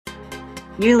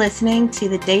You're listening to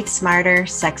the Date Smarter,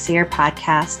 Sexier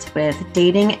podcast with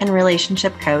dating and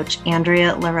relationship coach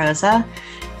Andrea LaRosa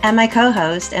and my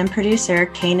co-host and producer,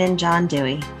 Kanan John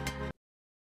Dewey.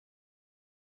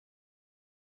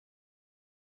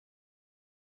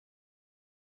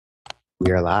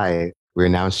 We are live. We're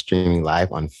now streaming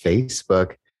live on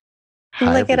Facebook. Hi,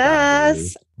 Look everybody. At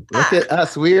us. Look at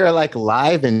us. We are like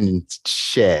live and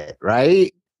shit,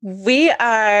 right? We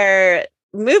are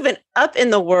moving up in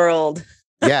the world.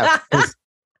 Yeah.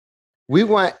 We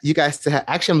want you guys to have,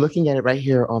 actually, I'm looking at it right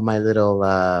here on my little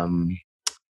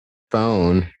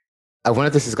phone. I wonder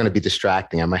if this is going to be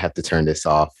distracting. I might have to turn this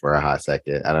off for a hot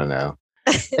second. I don't know.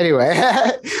 Anyway,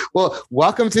 well,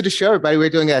 welcome to the show, everybody. We're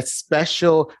doing a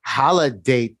special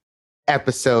holiday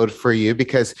episode for you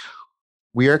because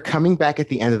we are coming back at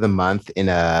the end of the month in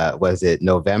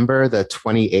November the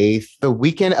 28th, the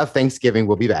weekend of Thanksgiving.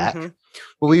 We'll be back. Mm-hmm.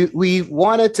 Well, we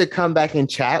wanted to come back and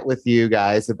chat with you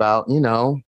guys about,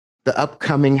 the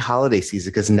upcoming holiday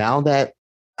season, because now that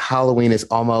Halloween is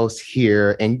almost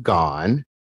here and gone.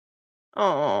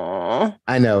 Oh,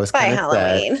 I know it's kind of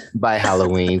sad. By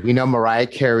Halloween. We know Mariah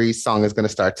Carey's song is going to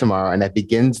start tomorrow, and that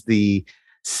begins the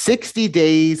 60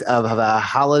 days of the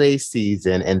holiday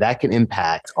season, and that can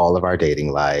impact all of our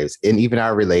dating lives and even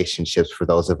our relationships for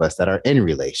those of us that are in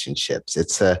relationships.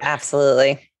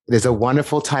 Absolutely. It is a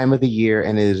wonderful time of the year,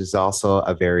 and it is also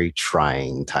a very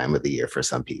trying time of the year for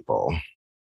some people.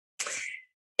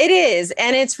 It is,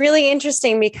 and it's really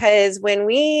interesting because when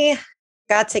we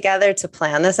got together to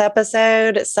plan this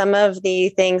episode, some of the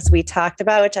things we talked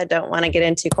about, which I don't want to get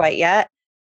into quite yet,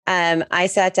 I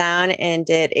sat down and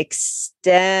did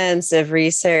extensive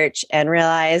research and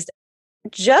realized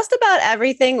just about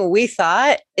everything we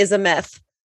thought is a myth.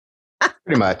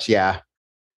 Pretty much, yeah.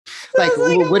 Like,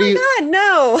 what do you? God,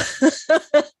 no.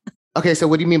 Okay, so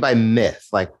what do you mean by myth?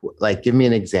 Like, give me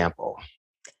an example.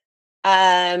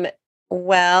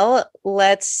 Well,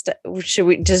 should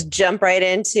we just jump right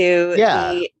into?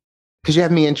 Yeah, because you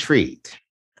have me intrigued.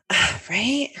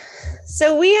 Right.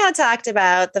 So we had talked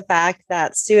about the fact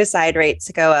that suicide rates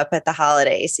go up at the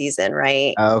holiday season,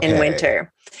 right? Okay. In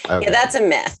winter. Okay. Yeah, that's a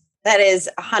myth. That is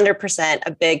 100%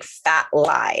 a big fat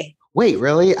lie. Wait,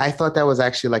 really? I thought that was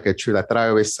actually like a truth. I thought I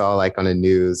always saw like on the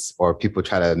news or people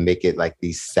try to make it like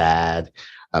these sad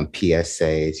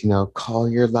PSAs, call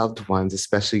your loved ones,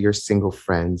 especially your single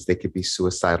friends. They could be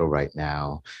suicidal right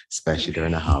now, especially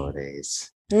during the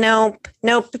holidays. Nope.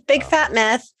 Big fat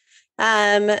myth.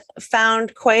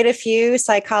 Found quite a few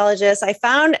psychologists. I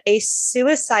found a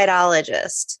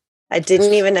suicidologist. I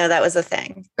didn't even know that was a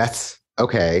thing. That's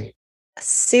okay. A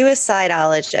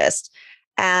suicidologist.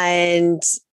 And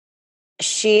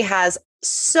she has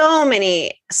so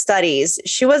many studies.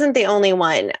 She wasn't the only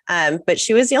one, but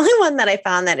she was the only one that I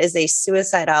found that is a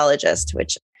suicidologist,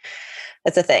 which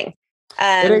that's a thing.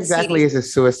 What exactly is a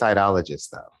suicidologist,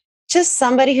 though? Just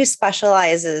somebody who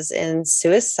specializes in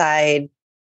suicide,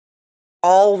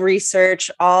 all research,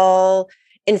 all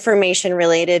information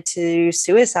related to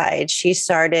suicide. She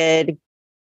started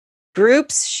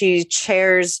groups. She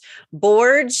chairs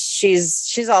boards.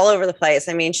 She's all over the place.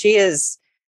 I mean, she is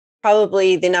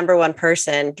probably the number one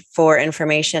person for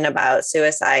information about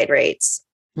suicide rates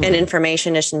and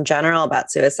information in general about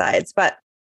suicides. But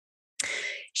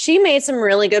she made some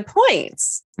really good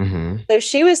points. Mm-hmm. So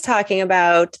she was talking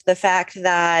about the fact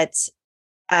that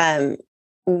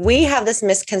we have this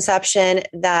misconception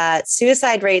that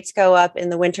suicide rates go up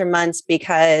in the winter months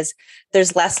because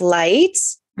there's less light.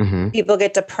 Mm-hmm. People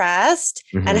get depressed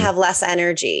and have less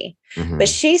energy. Mm-hmm. But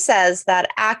she says that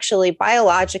actually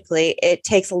biologically, it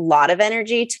takes a lot of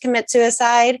energy to commit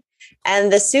suicide.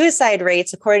 And the suicide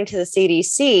rates, according to the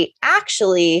CDC,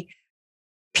 actually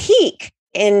peak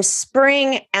in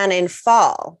spring and in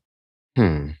fall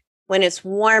when it's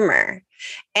warmer.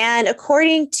 And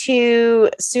according to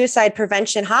suicide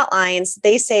prevention hotlines,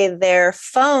 they say their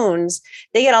phones,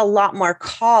 they get a lot more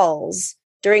calls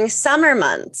during summer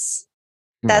months.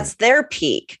 That's their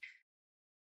peak.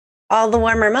 All the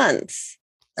warmer months.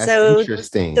 That's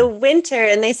interesting. The winter,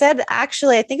 and they said,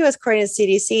 actually, I think it was according to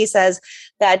CDC, says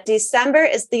that December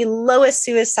is the lowest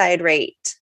suicide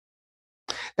rate.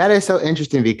 That is so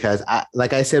interesting because,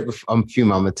 like I said a few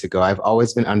moments ago, I've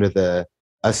always been under the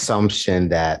assumption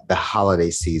that the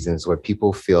holiday seasons where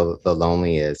people feel the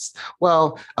loneliest.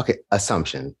 Well, okay,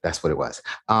 assumption. That's what it was.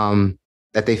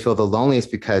 That they feel the loneliest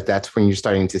because that's when you're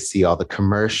starting to see all the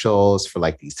commercials for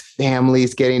like these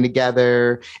families getting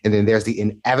together. And then there's the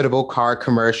inevitable car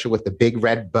commercial with the big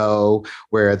red bow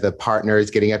where the partner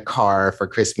is getting a car for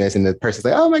Christmas and the person's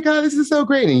like, oh my God, this is so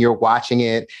great. And you're watching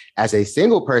it as a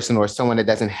single person or someone that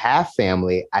doesn't have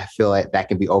family. I feel like that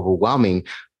can be overwhelming.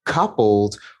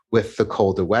 coupled with the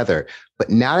colder weather. But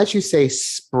now that you say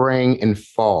spring and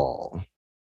fall,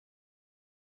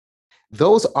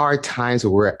 those are times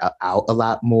where we're out a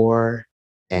lot more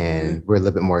and we're a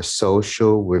little bit more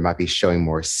social. We might be showing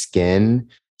more skin.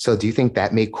 So do you think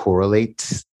that may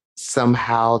correlate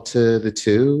somehow to the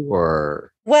two,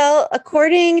 or? Well,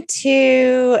 according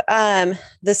to the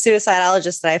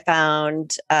suicidologist that I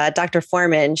found, Dr.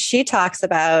 Foreman, she talks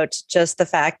about just the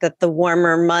fact that the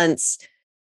warmer months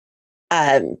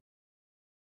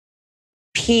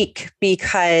peak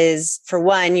because, for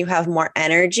one, you have more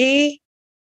energy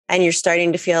and you're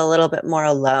starting to feel a little bit more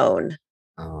alone.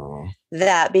 Oh.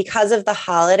 That because of the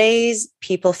holidays,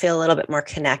 people feel a little bit more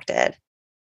connected.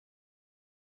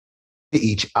 To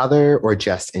each other or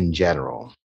just in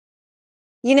general?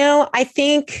 I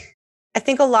think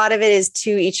a lot of it is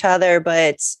to each other,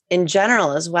 but in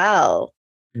general as well.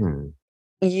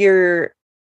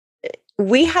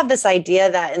 We have this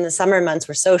idea that in the summer months,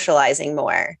 we're socializing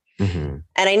more. And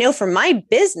I know for my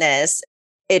business,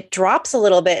 it drops a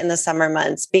little bit in the summer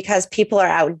months because people are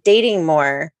out dating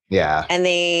more. Yeah. And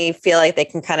they feel like they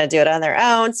can kind of do it on their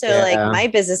own. So like my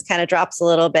business kind of drops a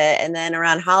little bit. And then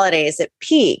around holidays, it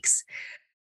peaks.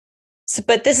 So,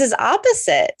 but this is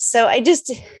opposite. So it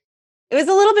was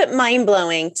a little bit mind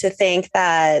blowing to think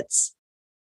that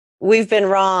we've been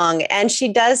wrong. And she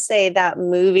does say that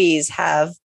movies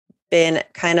have been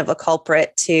kind of a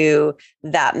culprit to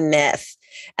that myth.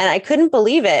 And I couldn't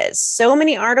believe it. So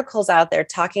many articles out there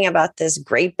talking about this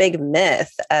great big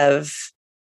myth of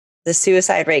the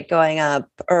suicide rate going up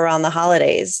around the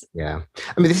holidays. Yeah.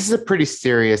 I mean, this is a pretty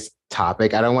serious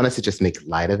topic. I don't want us to just make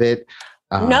light of it.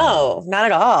 No, not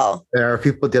at all. There are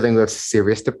people dealing with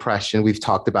serious depression. We've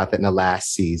talked about that in the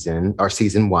last season, or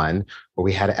season 1, where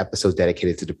we had an episode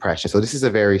dedicated to depression. So this is a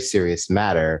very serious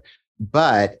matter.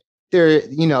 But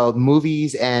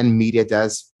movies and media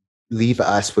does leave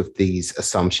us with these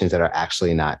assumptions that are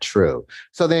actually not true.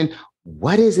 So then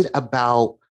what is it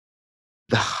about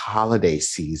the holiday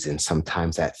season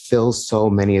sometimes that fills so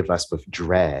many of us with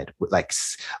dread? Like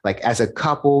as a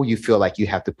couple, you feel like you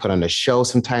have to put on a show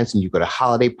sometimes when you go to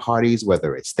holiday parties,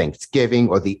 whether it's Thanksgiving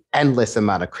or the endless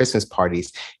amount of Christmas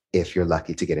parties, if you're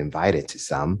lucky to get invited to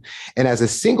some. And as a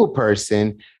single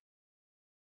person,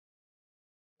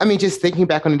 I mean, just thinking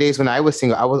back on the days when I was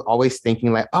single, I was always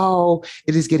thinking like, oh,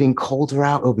 it is getting colder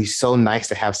out. It'll be so nice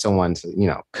to have someone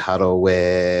to, cuddle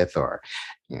with, or,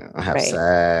 have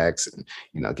sex,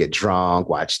 and, get drunk,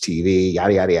 watch TV,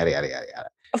 yada, yada, yada, yada, yada, yada.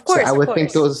 Of course. So I would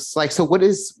think those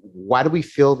why do we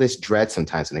feel this dread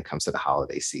sometimes when it comes to the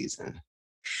holiday season?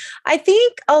 I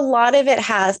think a lot of it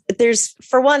there's,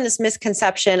 for one, this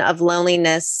misconception of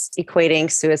loneliness equating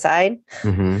suicide.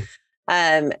 And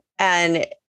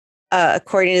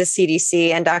according to the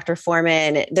CDC and Dr.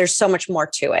 Foreman, there's so much more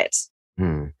to it,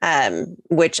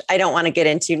 which I don't want to get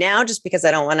into now just because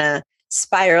I don't want to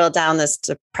spiral down this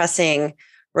depressing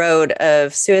road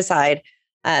of suicide.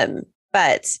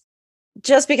 But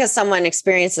just because someone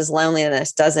experiences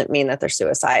loneliness doesn't mean that they're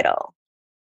suicidal.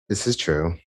 This is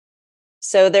true.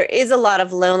 So there is a lot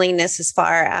of loneliness as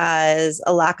far as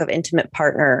a lack of intimate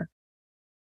partner,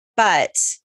 but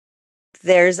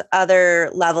there's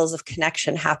other levels of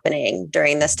connection happening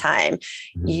during this time.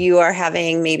 You are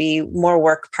having maybe more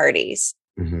work parties.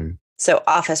 So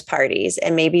office parties,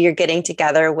 and maybe you're getting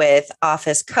together with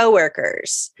office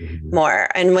coworkers more,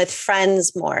 and with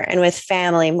friends more, and with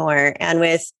family more, and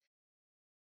with,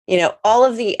 all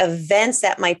of the events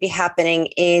that might be happening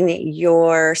in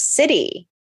your city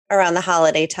around the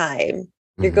holiday time.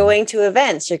 You're going to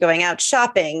events, you're going out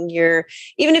shopping,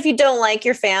 even if you don't like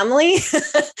your family,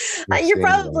 you're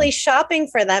probably shopping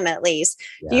for them at least.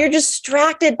 Yeah. You're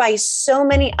distracted by so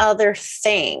many other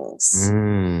things.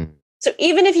 So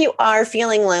even if you are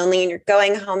feeling lonely and you're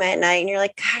going home at night and you're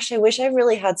like, gosh, I wish I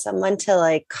really had someone to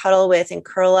like cuddle with and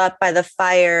curl up by the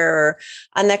fire or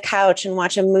on the couch and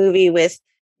watch a movie with,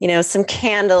 some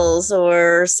candles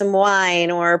or some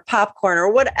wine or popcorn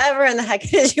or whatever in the heck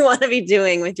it is you want to be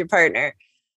doing with your partner.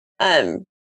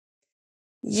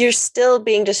 You're still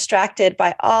being distracted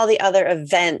by all the other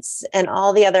events and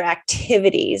all the other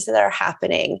activities that are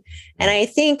happening. And I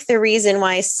think the reason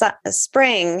why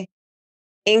spring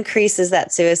increases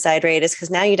that suicide rate is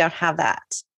because now you don't have that.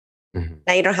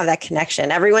 Now you don't have that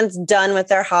connection. Everyone's done with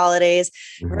their holidays.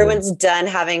 Everyone's done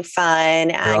having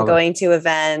fun and going to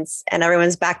events, and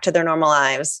everyone's back to their normal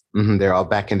lives. They're all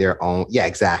back in their own. Yeah,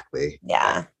 exactly.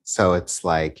 Yeah. So it's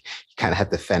like you kind of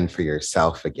have to fend for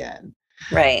yourself again.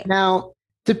 Right. Now,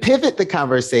 to pivot the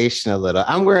conversation a little,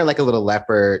 I'm wearing like a little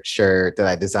leopard shirt that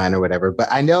I designed or whatever, but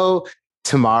I know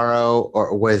tomorrow,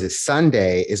 or what is it,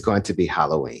 Sunday, is going to be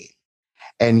Halloween.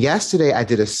 And yesterday I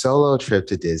did a solo trip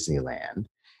to Disneyland.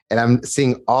 And I'm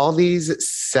seeing all these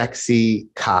sexy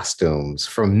costumes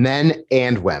from men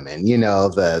and women. You know,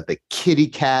 the kitty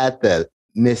cat, the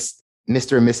Mr.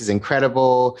 and Mrs.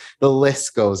 Incredible, the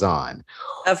list goes on.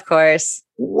 Of course.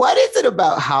 What is it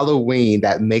about Halloween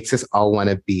that makes us all want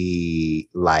to be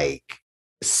like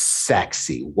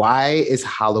sexy? Why is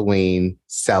Halloween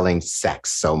selling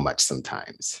sex so much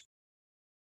sometimes?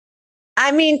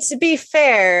 I mean, to be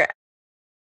fair,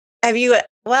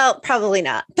 well, probably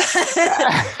not.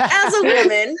 As a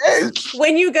woman,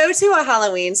 when you go to a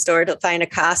Halloween store to find a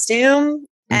costume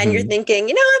and you're thinking,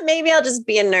 you know what, maybe I'll just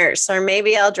be a nurse, or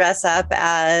maybe I'll dress up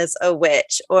as a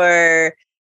witch, or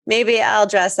maybe I'll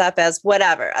dress up as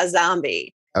whatever, a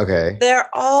zombie. Okay. They're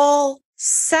all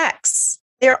sex.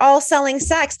 They're all selling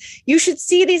sex. You should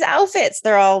see these outfits.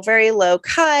 They're all very low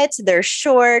cut. They're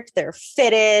short. They're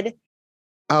fitted.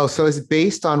 Oh, so it's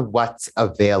based on what's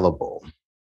available.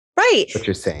 Right. What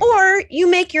you're saying. Or you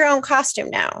make your own costume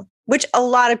now, which a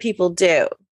lot of people do.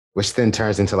 Which then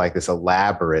turns into like this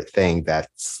elaborate thing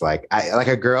that's like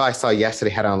a girl I saw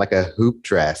yesterday had on like a hoop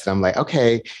dress. And I'm like,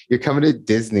 okay, you're coming to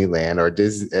Disneyland or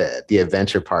the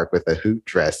adventure park with a hoop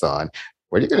dress on.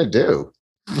 What are you going to do?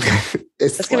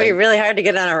 It's going to be really hard to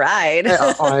get on a ride.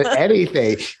 On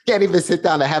anything. Can't even sit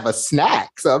down to have a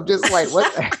snack. So I'm just like,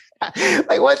 what?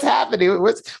 Like, what's happening?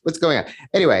 What's going on?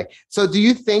 Anyway, so do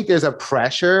you think there's a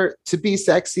pressure to be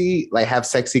sexy, like have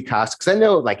sexy costumes? Because I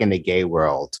know like in the gay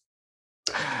world,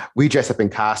 we dress up in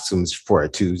costumes for a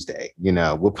Tuesday. You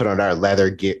know, we'll put on our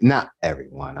leather gear. Not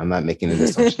everyone. I'm not making an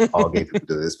assumption all gay people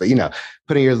do this, but you know,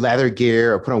 put on your leather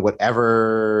gear or put on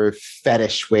whatever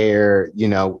fetish wear, you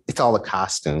know, it's all a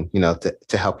costume, you know,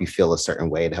 to help you feel a certain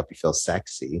way, to help you feel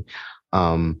sexy.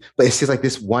 But it's just like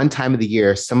this one time of the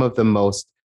year, some of the most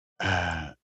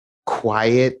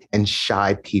quiet and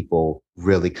shy people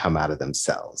really come out of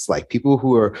themselves. Like people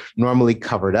who are normally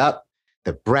covered up,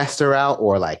 the breasts are out,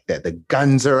 or like the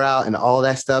guns are out and all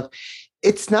that stuff.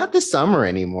 It's not the summer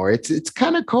anymore. It's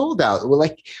kind of cold out. Well,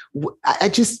 like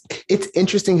it's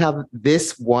interesting how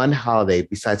this one holiday,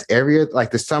 besides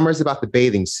like the summer is about the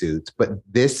bathing suits, but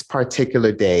this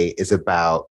particular day is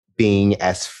about being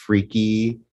as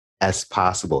freaky as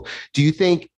possible. Do you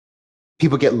think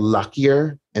people get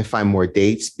luckier and find more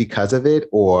dates because of it?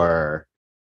 Or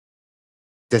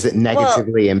does it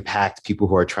negatively impact people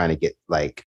who are trying to get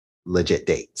like legit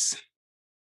dates?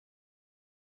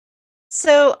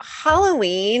 So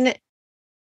Halloween,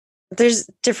 there's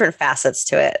different facets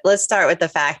to it. Let's start with the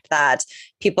fact that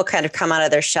people kind of come out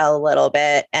of their shell a little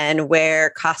bit and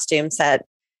wear costumes that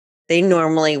they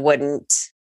normally wouldn't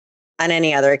on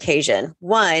any other occasion.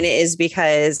 One is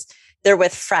because they're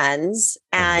with friends,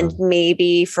 and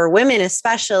maybe for women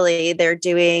especially, they're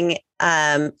doing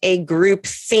a group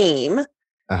theme,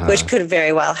 which could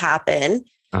very well happen.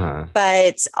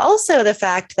 But also the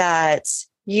fact that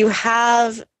you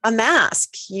have a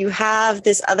mask, you have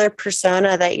this other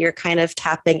persona that you're kind of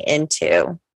tapping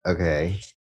into. Okay.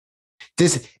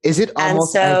 Is it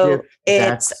almost and so as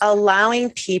if it's allowing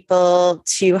people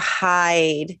to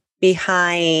hide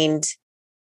behind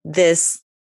this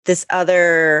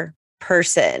other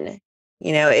person?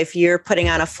 You know, if you're putting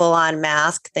on a full-on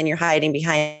mask, then you're hiding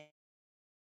behind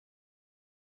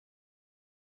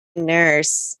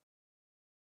nurse.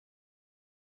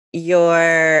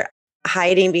 You're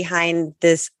hiding behind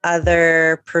this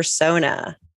other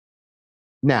persona.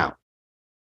 Now,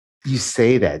 you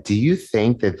say that. Do you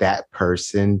think that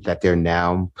person that they're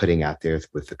now putting out there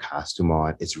with the costume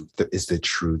on is the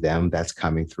true them that's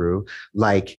coming through?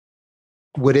 Like,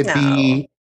 would it be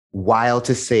wild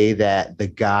to say that the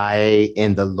guy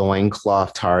in the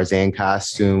loincloth Tarzan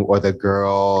costume or the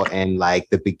girl in like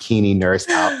the bikini nurse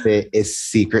outfit is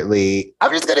secretly,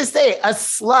 I'm just going to say, a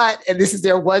slut? And this is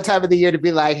their one time of the year to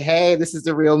be like, hey, this is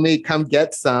the real me, come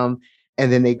get some.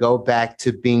 And then they go back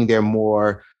to being their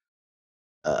more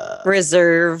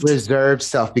reserved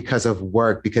self because of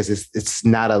work, because it's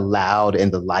not allowed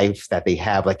in the life that they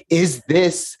have. Like, is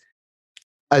this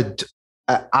a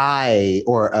eye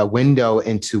or a window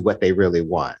into what they really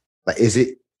want? Like,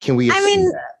 can we assume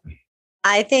that?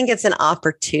 I think it's an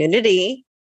opportunity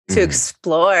to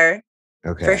explore.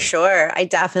 Okay. For sure. I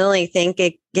definitely think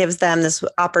it gives them this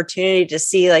opportunity to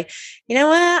see, like, you know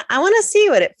what? I want to see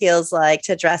what it feels like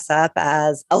to dress up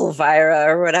as Elvira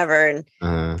or whatever and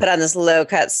put on this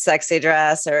low-cut sexy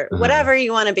dress or whatever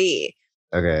you want to be.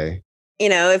 Okay. You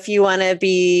know, if you want to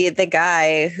be the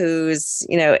guy who's,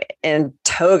 you know, in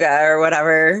toga or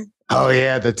whatever. Oh,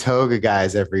 yeah. The toga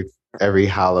guys every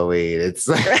Halloween. It's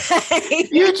like, right?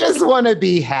 You just want to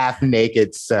be half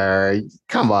naked, sir.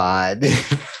 Come on.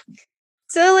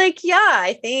 So like, yeah,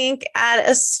 I think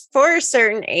for a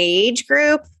certain age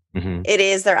group, it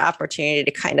is their opportunity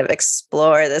to kind of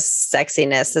explore this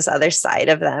sexiness, this other side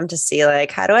of them, to see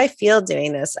like, how do I feel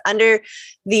doing this under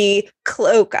the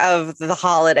cloak of the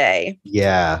holiday?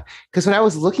 Yeah. Because when I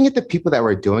was looking at the people that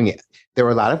were doing it, there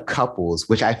were a lot of couples,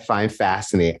 which I find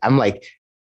fascinating. I'm like,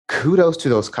 kudos to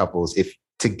those couples if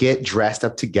to get dressed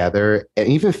up together, and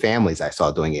even families I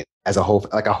saw doing it as a whole,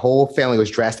 like a whole family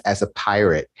was dressed as a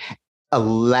pirate.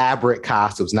 Elaborate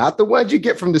costumes, not the ones you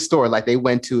get from the store. Like they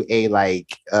went to a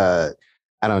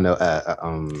I don't know,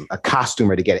 a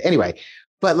costumer to get it. Anyway,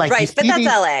 but like right, but that's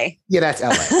LA. Yeah, that's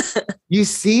LA. You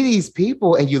see these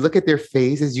people and you look at their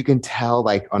faces, you can tell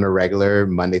like on a regular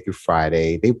Monday through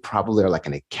Friday, they probably are like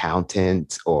an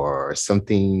accountant or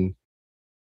something.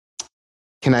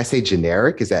 Can I say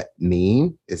generic? Is that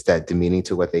mean? Is that demeaning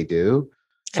to what they do?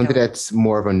 Something that's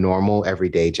more of a normal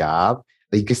everyday job.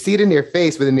 You can see it in their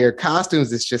face, but in their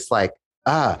costumes, it's just like,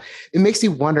 it makes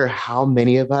you wonder how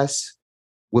many of us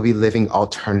would be living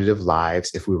alternative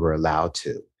lives if we were allowed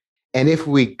to. And if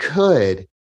we could,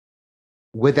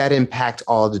 would that impact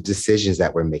all the decisions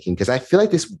that we're making? Because I feel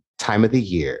like this time of the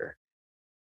year,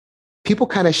 people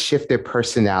kind of shift their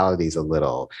personalities a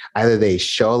little. Either they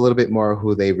show a little bit more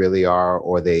who they really are,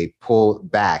 or they pull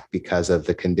back because of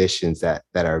the conditions that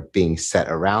are being set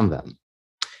around them.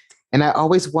 And I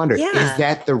always wonder, is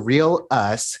that the real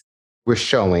us we're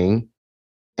showing?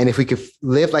 And if we could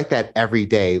live like that every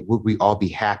day, would we all be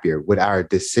happier? Would our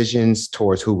decisions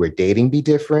towards who we're dating be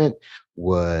different?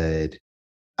 Would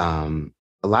a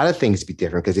lot of things be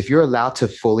different? Because if you're allowed to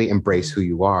fully embrace who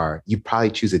you are, you probably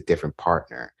choose a different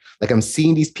partner. Like I'm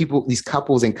seeing these people, these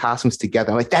couples in costumes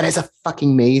together. I'm like, that is a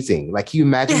fucking amazing. Like, can you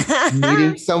imagine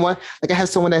meeting someone? Like I have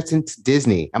someone that's into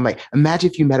Disney. I'm like, imagine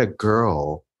if you met a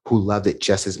girl who loved it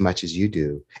just as much as you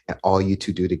do, and all you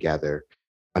two do together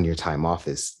on your time off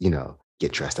is,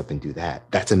 get dressed up and do that.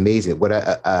 That's amazing. What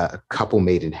a couple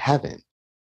made in heaven.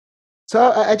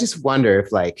 So I just wonder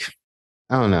if, like,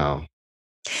 I don't know.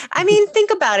 I mean,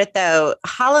 think about it though.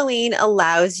 Halloween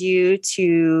allows you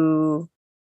to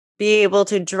be able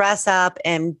to dress up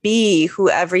and be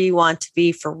whoever you want to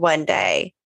be for one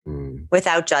day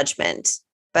without judgment.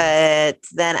 But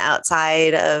then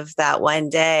outside of that one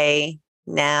day,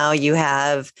 now you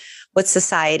have what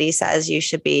society says you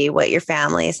should be, what your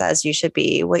family says you should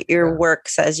be, what your work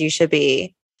says you should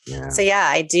be. Yeah. So yeah,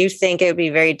 I do think it would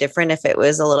be very different if it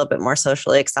was a little bit more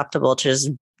socially acceptable to just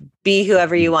be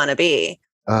whoever you want to be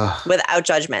without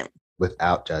judgment.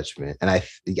 Without judgment. And I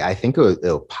think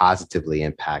it'll positively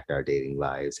impact our dating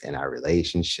lives and our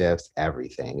relationships,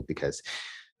 everything, because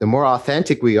the more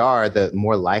authentic we are, the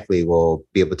more likely we'll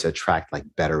be able to attract like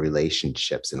better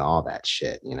relationships and all that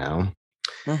shit,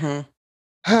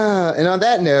 And on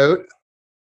that note,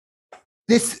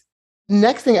 this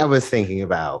next thing I was thinking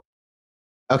about,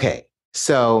 okay,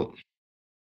 so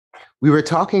we were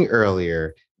talking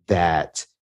earlier that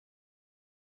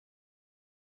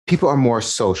people are more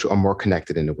social or more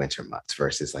connected in the winter months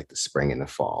versus like the spring and the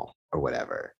fall or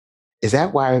whatever. Is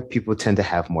that why people tend to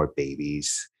have more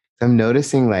babies? I'm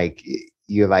noticing like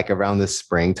you're like around the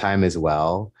springtime as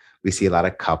well. We see a lot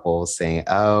of couples saying,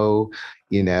 oh,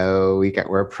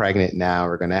 we're pregnant now.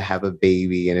 We're going to have a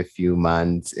baby in a few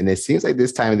months. And it seems like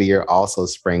this time of the year also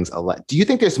springs a lot. Do you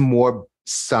think there's more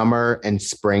summer and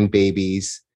spring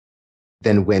babies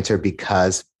than winter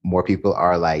because more people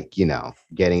are like,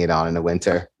 getting it on in the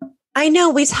winter? I know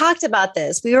we talked about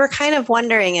this. We were kind of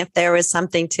wondering if there was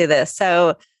something to this.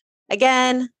 So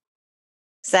again,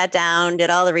 sat down, did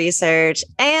all the research,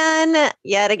 and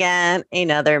yet again,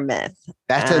 another myth.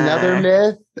 That's another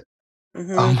myth?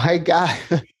 Mm-hmm. Oh my God.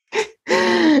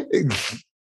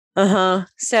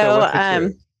 So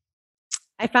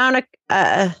I found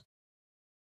a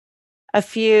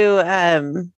few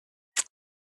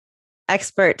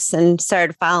experts and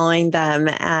started following them,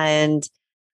 and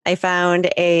I found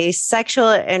a sexual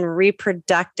and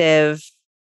reproductive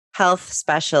health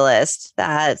specialist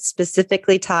that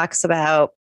specifically talks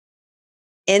about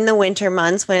in the winter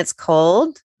months when it's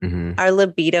cold, our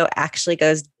libido actually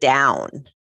goes down.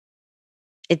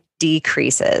 It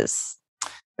decreases.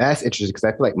 That's interesting because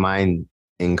I feel like mine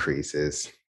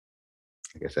increases.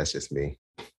 I guess that's just me.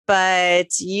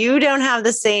 But you don't have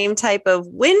the same type of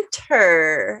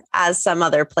winter as some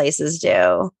other places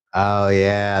do. Oh,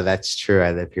 yeah, that's true.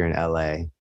 I live here in LA.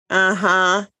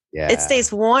 Yeah. It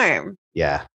stays warm.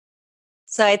 Yeah.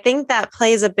 So I think that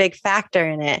plays a big factor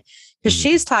in it because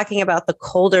she's talking about the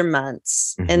colder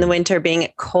months in the winter being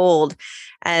cold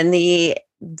and the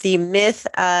the myth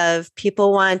of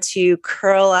people want to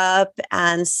curl up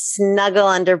and snuggle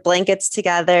under blankets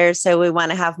together. So we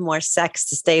want to have more sex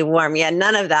to stay warm. Yeah,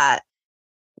 none of that.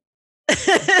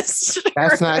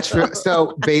 That's not true.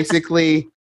 So basically,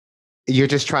 you're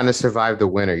just trying to survive the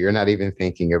winter. You're not even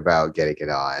thinking about getting it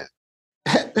on.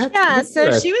 Yeah.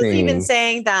 So she was even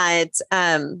saying that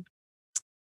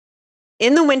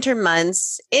in the winter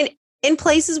months, in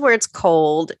places where it's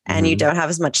cold and you don't have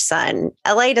as much sun,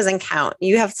 LA doesn't count.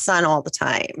 You have sun all the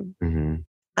time.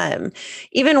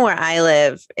 Even where I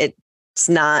live, it's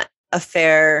not a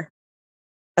fair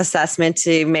assessment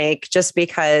to make, just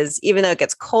because even though it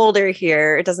gets colder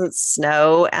here, it doesn't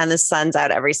snow and the sun's out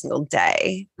every single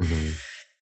day.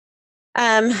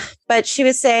 But she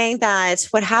was saying that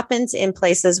what happens in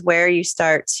places where you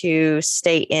start to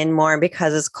stay in more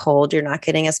because it's cold, you're not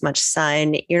getting as much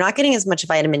sun, you're not getting as much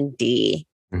vitamin D.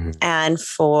 And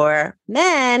for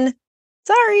men,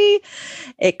 sorry,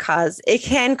 it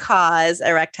can cause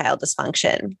erectile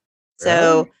dysfunction.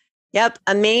 So, yep,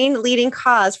 a main leading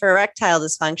cause for erectile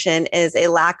dysfunction is a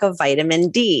lack of vitamin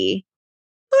D.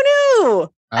 Who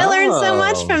knew? I learned so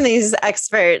much from these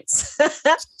experts.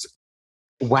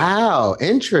 Wow,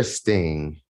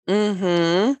 interesting.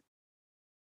 Huh.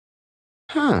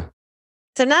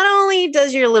 So not only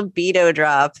does your libido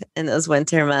drop in those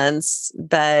winter months,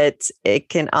 but it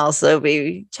can also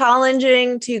be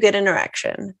challenging to get an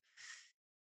erection.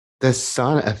 The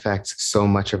sun affects so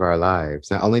much of our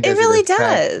lives. Not only does it really affect,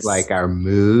 does, like, our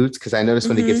moods, because I notice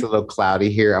when it gets a little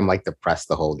cloudy here, I'm like depressed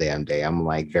the whole damn day. I'm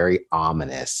like very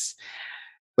ominous.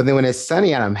 But then when it's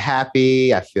sunny and I'm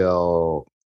happy, I feel,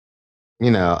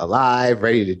 alive,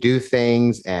 ready to do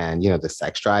things. And, the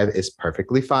sex drive is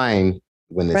perfectly fine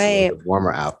when it's a little bit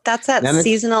warmer out. That's that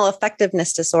seasonal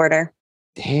effectiveness disorder.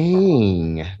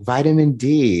 Dang. Vitamin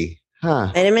D.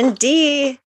 Vitamin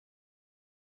D.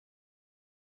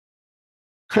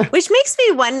 Which makes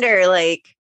me wonder,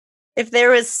 like, if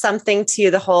there was something to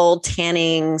the whole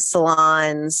tanning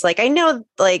salons. Like, I know,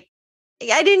 like,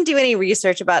 I didn't do any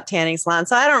research about tanning salons,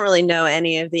 so I don't really know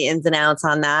any of the ins and outs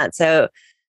on that. So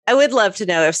I would love to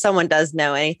know if someone does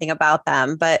know anything about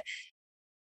them. But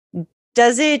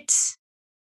does it,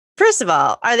 first of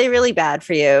all, are they really bad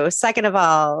for you? Second of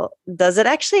all, does it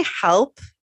actually help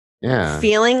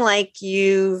feeling like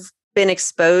you've been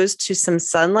exposed to some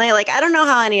sunlight? Like, I don't know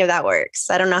how any of that works.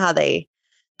 I don't know how they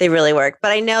really work,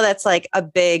 but I know that's like a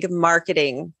big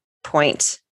marketing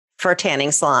point for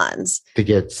tanning salons. To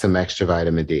get some extra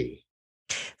vitamin D.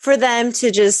 For them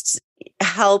to just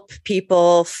help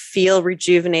people feel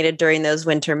rejuvenated during those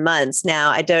winter months. Now,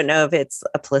 I don't know if it's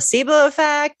a placebo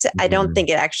effect. I don't think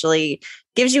it actually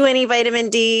gives you any vitamin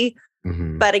D.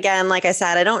 But again, like I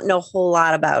said, I don't know a whole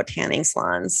lot about tanning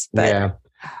salons. But yeah.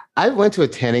 I went to a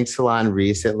tanning salon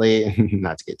recently,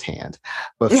 not to get tanned,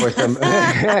 but for some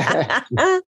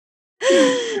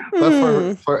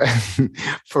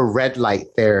for red light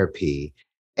therapy.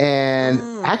 And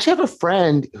I actually have a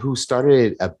friend who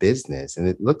started a business, and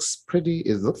it looks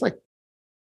like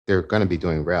they're going to be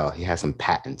doing well. He has some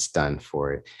patents done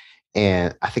for it.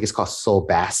 And I think it's called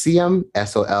Solbasium,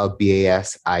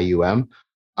 Solbasium.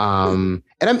 And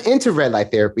I'm into red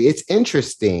light therapy. It's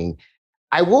interesting.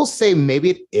 I will say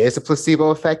maybe it is a placebo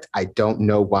effect. I don't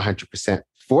know 100%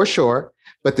 for sure.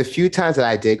 But the few times that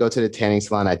I did go to the tanning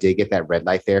salon, I did get that red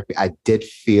light therapy. I did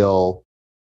feel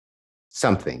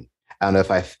something. I don't know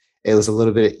if it was a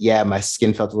little bit, my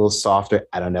skin felt a little softer.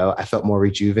 I don't know. I felt more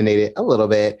rejuvenated a little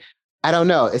bit. I don't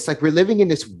know. It's like we're living in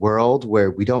this world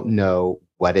where we don't know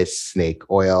what is snake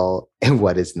oil and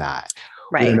what is not.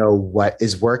 Right. We don't know what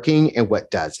is working and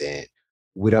what doesn't.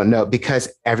 We don't know,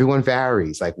 because everyone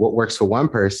varies. Like, what works for one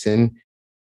person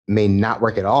may not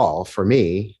work at all for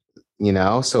me,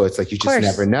 So it's like you just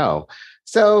never know.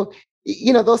 So,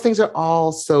 those things are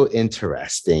all so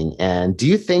interesting. And do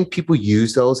you think people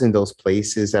use those in those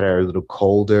places that are a little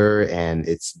colder and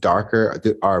it's darker?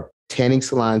 Are tanning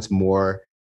salons more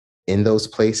in those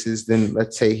places than,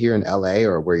 let's say, here in LA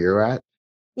or where you're at?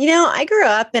 I grew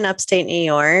up in upstate New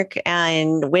York,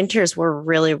 and winters were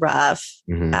really rough.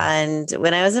 And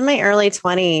when I was in my early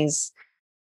 20s,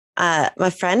 my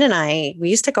friend and I, we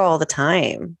used to go all the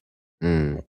time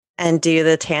and do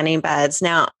the tanning beds.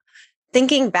 Now,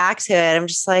 thinking back to it, I'm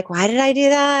just like, why did I do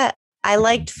that? I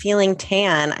liked feeling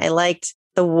tan. I liked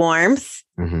the warmth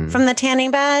from the tanning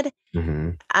bed.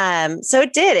 So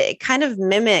it kind of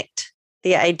mimicked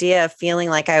the idea of feeling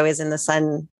like I was in the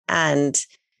sun and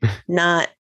not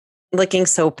looking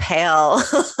so pale.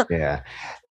 Yeah.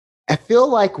 I feel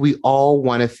like we all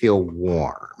want to feel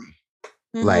warm.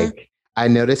 Like, I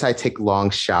notice I take long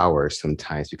showers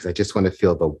sometimes because I just want to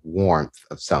feel the warmth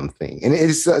of something. And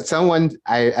it's someone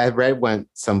I read one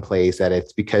someplace that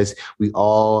it's because we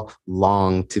all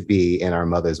long to be in our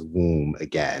mother's womb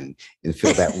again and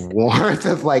feel that warmth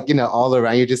of like, all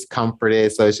around. You're just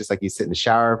comforted. So it's just like you sit in the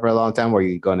shower for a long time or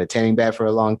you go in a tanning bed for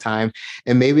a long time.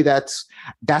 And maybe that's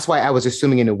why I was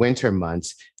assuming in the winter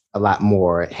months, a lot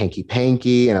more hanky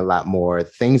panky and a lot more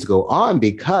things go on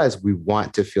because we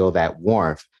want to feel that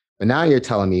warmth. But now you're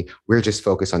telling me we're just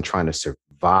focused on trying to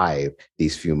survive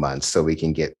these few months so we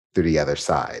can get through the other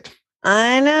side.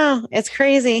 I know. It's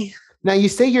crazy. Now, you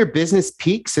say your business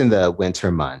peaks in the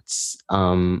winter months.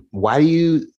 Why do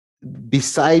you, you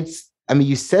said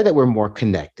that we're more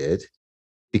connected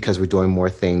because we're doing more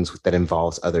things that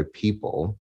involves other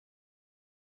people.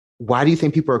 Why do you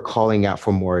think people are calling out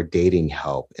for more dating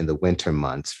help in the winter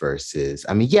months versus,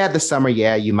 the summer,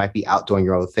 you might be out doing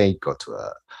your own thing, go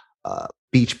to a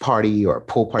beach party or a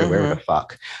pool party, whatever the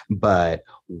fuck. But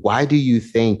why do you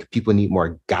think people need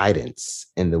more guidance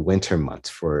in the winter months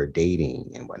for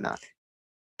dating and whatnot?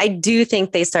 I do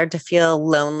think they start to feel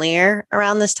lonelier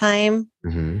around this time.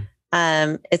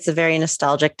 Mm-hmm. It's a very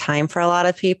nostalgic time for a lot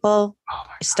of people,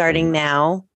 starting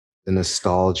now. The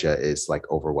nostalgia is like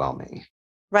overwhelming.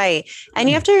 Right. And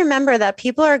you have to remember that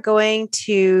people are going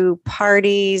to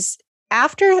parties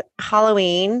after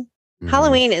Halloween. Mm-hmm.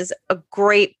 Halloween is a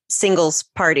great singles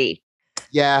party.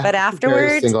 Yeah. But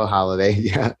afterwards, single holiday.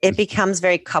 Yeah. It becomes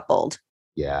very coupled.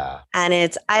 Yeah.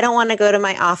 And I don't want to go to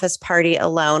my office party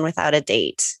alone without a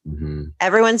date. Mm-hmm.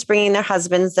 Everyone's bringing their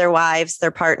husbands, their wives,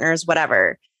 their partners,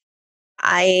 whatever.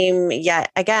 I'm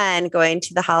yet again going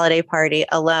to the holiday party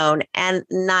alone and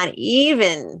not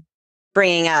even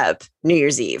bringing up New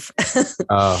Year's Eve.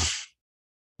 Oh,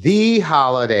 the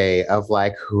holiday of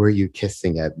like, who are you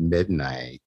kissing at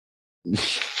midnight?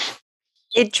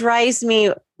 It drives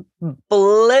me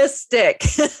ballistic.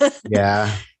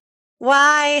 Yeah.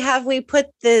 Why have we put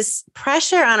this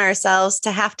pressure on ourselves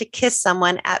to have to kiss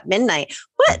someone at midnight?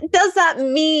 What does that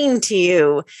mean to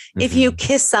you if you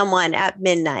kiss someone at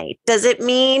midnight? Does it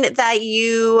mean that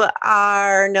you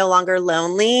are no longer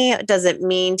lonely? Does it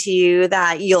mean to you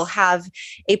that you'll have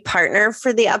a partner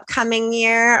for the upcoming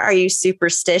year? Are you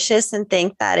superstitious and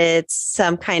think that it's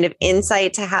some kind of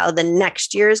insight to how the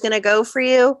next year is going to go for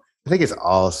you? I think it's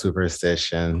all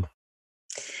superstition,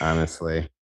 honestly.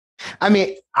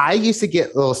 I used to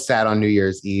get a little sad on New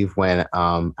Year's Eve when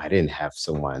I didn't have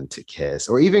someone to kiss,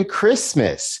 or even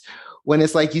Christmas when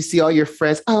it's like you see all your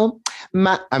friends. I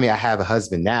have a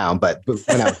husband now, but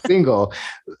when I was single,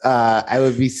 I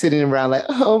would be sitting around like,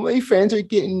 oh, my friends are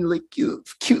getting like cute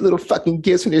little fucking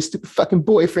gifts from their stupid fucking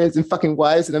boyfriends and fucking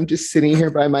wives, and I'm just sitting here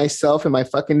by myself in my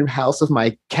fucking house with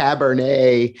my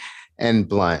Cabernet and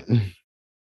blunt.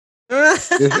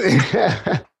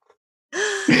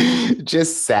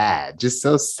 Just sad, just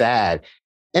so sad.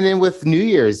 And then with New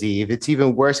Year's Eve, it's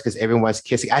even worse because everyone's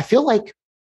kissing. I feel like,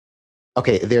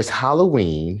 okay, there's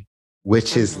Halloween,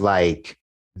 which is like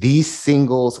the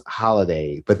singles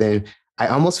holiday, but then I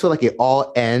almost feel like it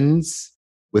all ends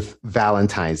with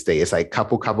Valentine's Day. It's like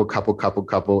couple.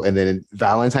 And then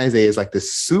Valentine's Day is like the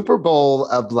Super Bowl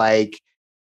of like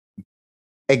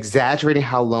exaggerating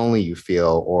how lonely you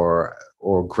feel or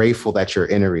grateful that you're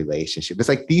in a relationship. It's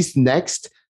like these next,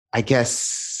 I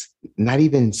guess, not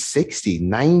even 60,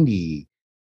 90,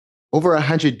 over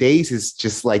 100 days is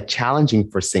just like challenging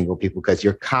for single people because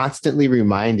you're constantly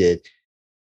reminded,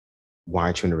 why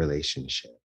aren't you in a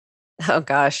relationship? Oh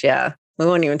gosh, yeah. We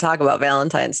won't even talk about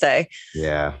Valentine's Day.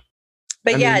 Yeah.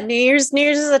 But New Year's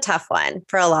is a tough one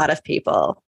for a lot of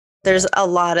people. There's a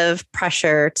lot of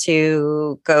pressure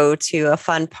to go to a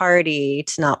fun party,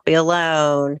 to not be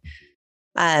alone.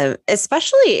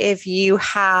 Especially if you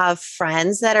have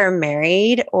friends that are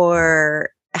married or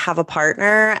have a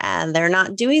partner and they're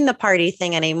not doing the party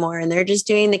thing anymore and they're just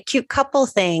doing the cute couple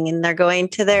thing and they're going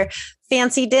to their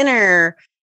fancy dinner.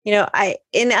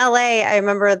 In LA, I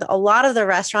remember a lot of the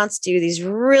restaurants do these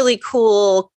really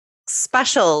cool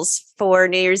specials for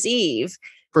New Year's Eve,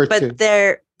 but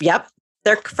they're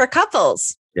for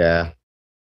couples. Yeah.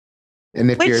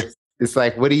 And it's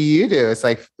like, what do you do? It's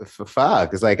like,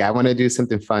 fuck. It's like, I want to do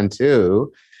something fun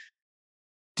too.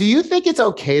 Do you think it's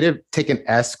okay to take an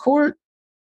escort?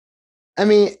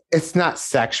 It's not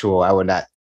sexual. I would not.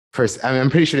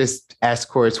 I'm pretty sure there's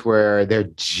escorts where they're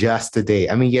just a date.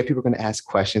 People are going to ask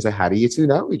questions like, how do you two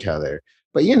know each other?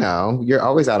 But you're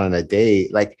always out on a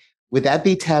date. Like, would that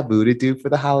be taboo to do for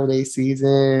the holiday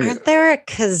season? Aren't there a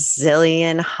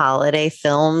gazillion holiday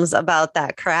films about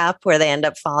that crap where they end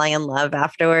up falling in love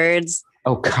afterwards?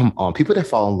 Oh, come on. People that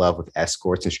fall in love with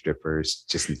escorts and strippers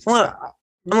just need to stop.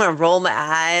 I'm going to roll my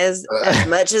eyes as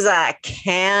much as I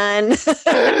can.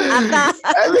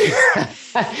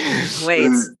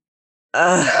 Wait.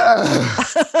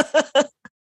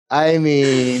 I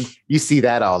mean, you see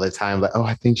that all the time. Like, oh,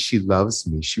 I think she loves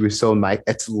me. She was so nice.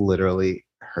 It's literally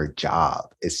her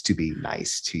job is to be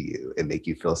nice to you and make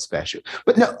you feel special.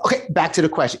 But no, okay, back to the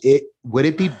question. Would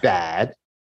it be bad?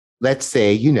 Let's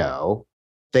say,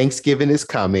 Thanksgiving is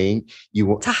coming. You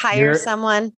want to hire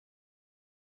someone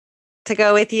to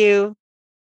go with you?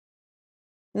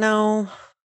 No,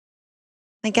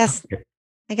 I guess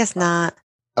not.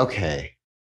 Okay.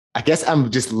 I guess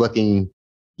I'm just looking.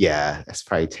 Yeah, that's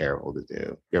probably terrible to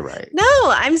do. You're right. No,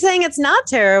 I'm saying it's not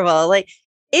terrible. Like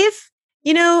if,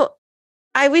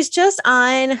 I was just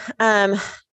on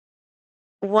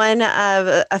one of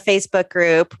a Facebook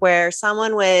group where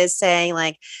someone was saying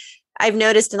like, I've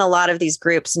noticed in a lot of these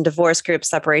groups and divorce groups,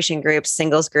 separation groups,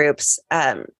 singles groups,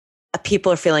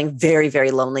 people are feeling very,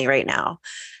 very lonely right now.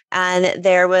 And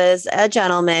there was a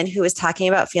gentleman who was talking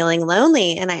about feeling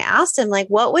lonely. And I asked him, like,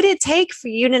 what would it take for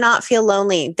you to not feel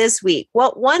lonely this week?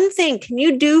 What one thing can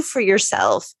you do for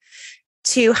yourself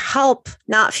to help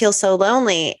not feel so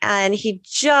lonely? And he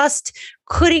just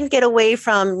couldn't get away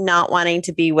from not wanting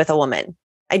to be with a woman.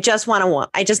 I just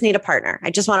need a partner.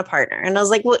 I just want a partner. And I was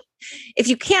like, well, if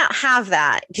you can't have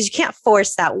that, because you can't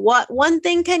force that, what one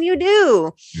thing can you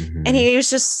do? Mm-hmm. And he was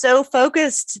just so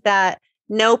focused that,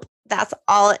 nope, that's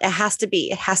all it has to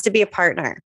be. It has to be a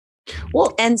partner.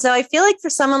 Well, and so I feel like for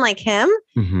someone like him,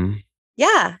 mm-hmm.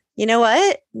 Yeah, you know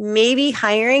what? Maybe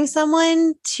hiring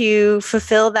someone to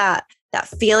fulfill that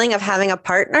feeling of having a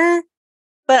partner.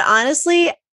 But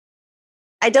honestly,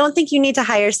 I don't think you need to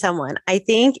hire someone. I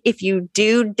think if you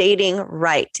do dating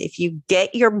right, if you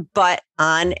get your butt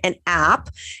on an app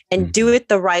and mm-hmm. do it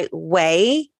the right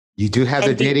way. You do have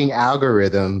the dating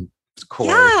algorithm course.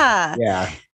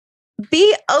 Yeah.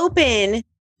 Be open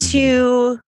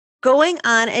to going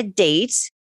on a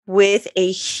date with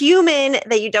a human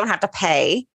that you don't have to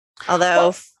pay.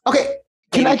 Although, okay,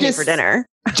 can I just for dinner?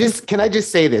 Can I just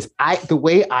say this? The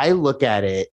way I look at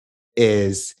it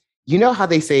is, how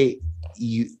they say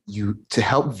you to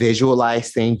help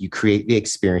visualize things, you create the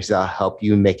experience that'll help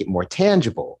you make it more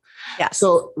tangible. Yes.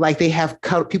 So, like they have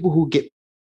people who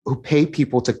pay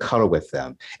people to cuddle with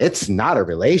them. It's not a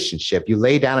relationship. You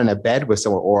lay down in a bed with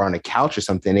someone or on a couch or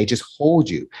something, they just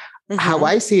hold you. Mm-hmm. How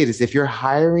I see it is if you're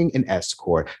hiring an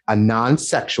escort, a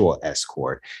non-sexual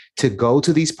escort, to go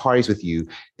to these parties with you,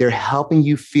 they're helping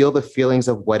you feel the feelings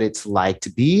of what it's like to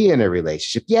be in a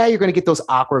relationship. Yeah, you're going to get those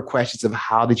awkward questions of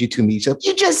how did you two meet each other?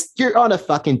 You're on a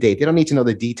fucking date. They don't need to know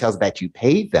the details that you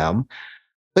paid them.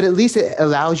 But at least it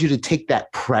allows you to take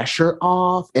that pressure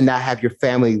off and not have your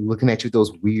family looking at you with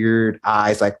those weird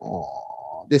eyes like,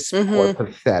 oh, this mm-hmm. poor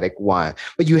pathetic one.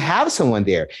 But you have someone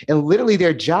there and literally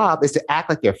their job is to act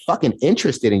like they're fucking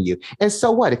interested in you. And so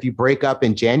what? If you break up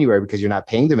in January because you're not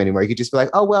paying them anymore, you could just be like,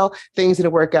 oh, well, things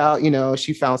didn't work out.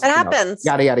 She found something else. It happens.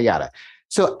 Yada, yada, yada.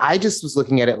 So I just was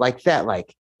looking at it like that.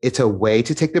 Like it's a way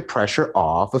to take the pressure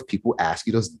off of people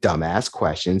asking those dumbass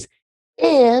questions.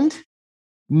 And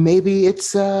maybe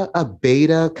it's a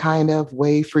beta kind of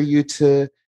way for you to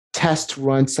test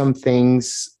run some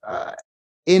things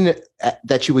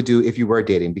that you would do if you were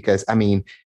dating. Because, I mean,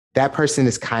 that person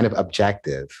is kind of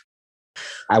objective,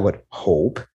 I would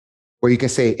hope, where you can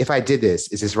say, if I did this,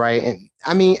 is this right? And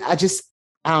I mean, I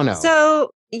don't know.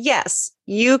 So, yes,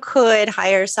 you could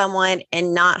hire someone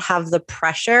and not have the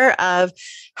pressure of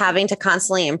having to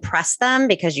constantly impress them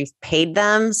because you've paid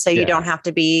them. So you don't have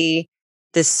to be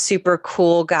this super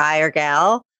cool guy or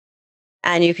gal,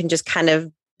 and you can just kind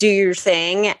of do your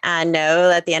thing and know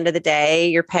that at the end of the day,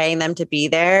 you're paying them to be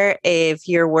there. If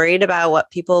you're worried about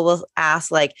what people will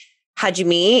ask, like, how'd you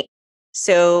meet?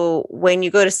 So when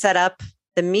you go to set up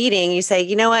the meeting, you say,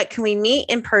 you know what, can we meet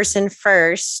in person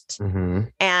first mm-hmm.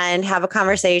 and have a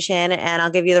conversation? And I'll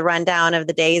give you the rundown of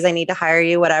the days I need to hire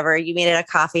you, whatever. You meet at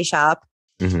a coffee shop.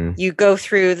 Mm-hmm. You go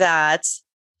through that,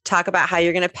 talk about how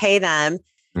you're going to pay them.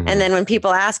 Mm-hmm. And then when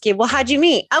people ask you, well, how'd you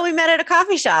meet? Oh, we met at a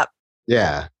coffee shop.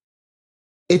 Yeah.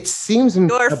 It seems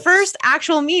your first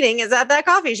actual meeting is at that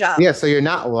coffee shop. Yeah. So you're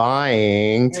not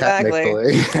lying,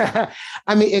 technically.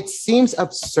 I mean, it seems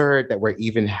absurd that we're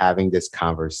even having this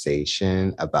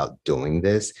conversation about doing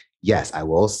this. Yes, I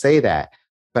will say that.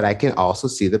 But I can also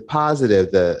see the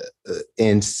positive,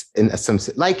 in some,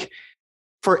 like,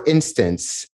 for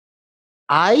instance,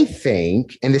 I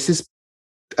think, and this is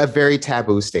a very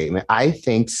taboo statement, I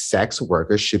think sex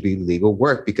workers should be legal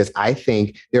work because I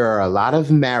think there are a lot of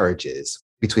marriages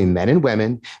between men and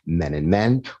women, men and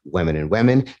men, women and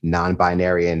women,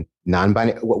 non-binary and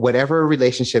non-binary, whatever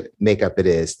relationship makeup it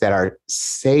is, that are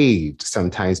saved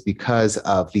sometimes because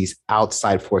of these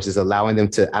outside forces, allowing them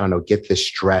to, I don't know, get the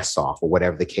stress off or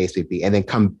whatever the case may be, and then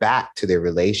come back to their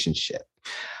relationship.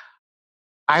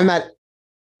 I'm not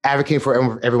advocating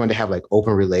for everyone to have like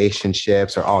open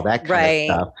relationships or all that kind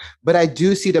of stuff. But I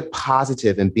do see the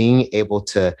positive in being able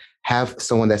to have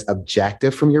someone that's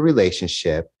objective from your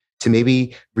relationship to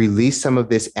maybe release some of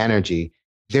this energy.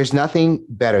 There's nothing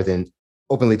better than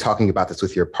openly talking about this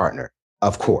with your partner.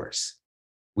 Of course,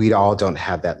 we all don't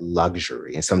have that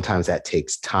luxury. And sometimes that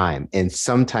takes time. And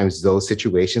sometimes those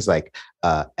situations like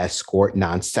escort,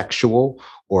 non-sexual,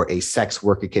 or a sex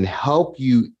worker can help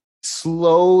you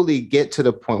slowly get to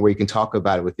the point where you can talk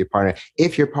about it with your partner,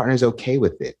 if your partner's okay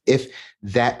with it, if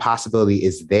that possibility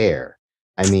is there.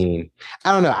 I mean,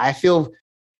 I don't know. I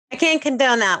can't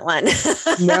condone that one.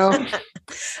 No,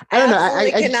 I don't know.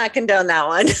 I cannot condone that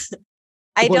one.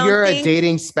 You're a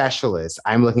dating specialist.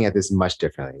 I'm looking at this much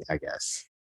differently, I guess.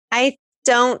 I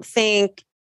don't think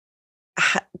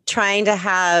trying to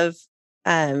have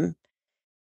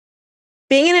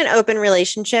being in an open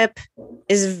relationship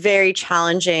is very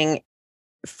challenging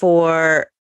for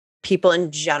people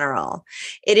in general.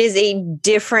 It is a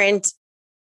different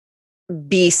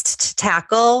beast to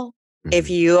tackle if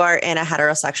you are in a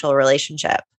heterosexual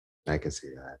relationship. I can see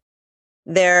that.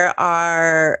 There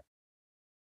are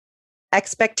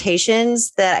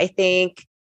expectations that I think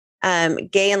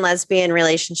gay and lesbian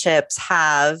relationships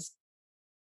have,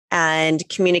 and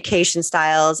communication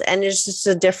styles, and it's just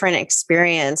a different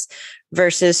experience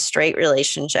versus straight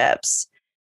relationships.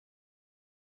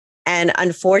 And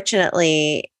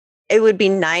unfortunately, it would be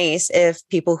nice if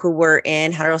people who were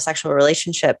in heterosexual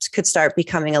relationships could start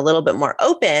becoming a little bit more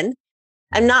open.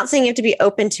 I'm not saying you have to be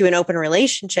open to an open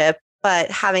relationship,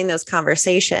 but having those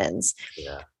conversations.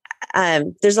 Yeah.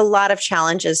 There's a lot of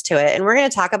challenges to it. And we're going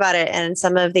to talk about it in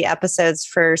some of the episodes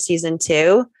for season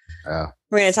 2. We're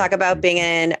going to talk about being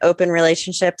in open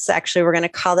relationships. Actually, we're going to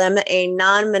call them a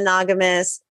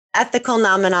non-monogamous, ethical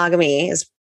non-monogamy is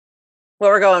what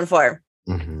we're going for.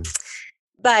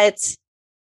 But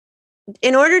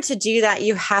in order to do that,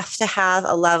 you have to have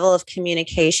a level of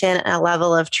communication and a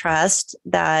level of trust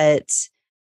that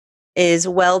is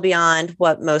well beyond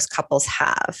what most couples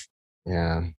have.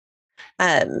 Yeah.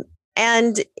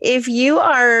 And if you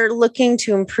are looking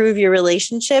to improve your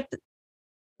relationship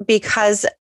because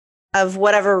of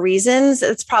whatever reasons,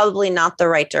 it's probably not the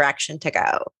right direction to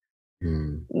go.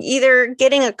 Either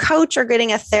getting a coach or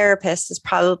getting a therapist is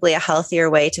probably a healthier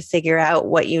way to figure out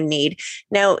what you need.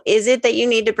 Now, is it that you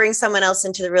need to bring someone else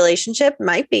into the relationship?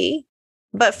 Might be,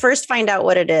 but first find out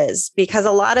what it is, because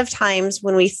a lot of times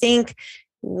when we think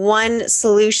one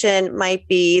solution might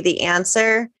be the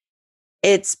answer,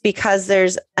 it's because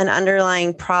there's an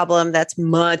underlying problem that's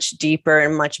much deeper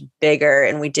and much bigger,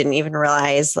 and we didn't even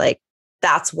realize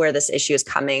that's where this issue is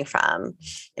coming from.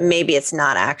 And maybe it's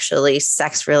not actually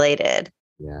sex related.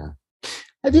 Yeah.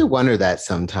 I do wonder that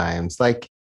sometimes,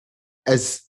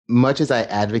 as much as I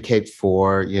advocate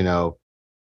for,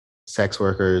 sex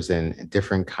workers and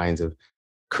different kinds of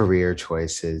career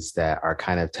choices that are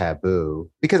kind of taboo,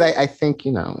 because I think,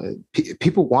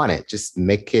 people want it, just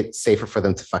make it safer for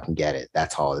them to fucking get it.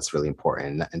 That's all that's really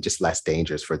important, and just less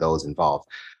dangerous for those involved.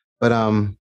 But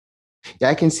yeah,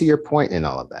 I can see your point in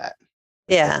all of that.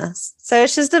 Yeah. So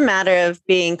it's just a matter of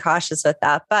being cautious with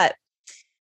that. But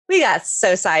we got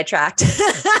so sidetracked.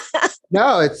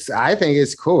 No, I think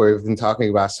it's cool. We've been talking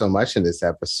about so much in this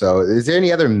episode. Is there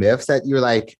any other myths that you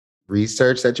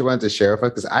research that you wanted to share with us?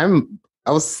 Because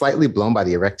I was slightly blown by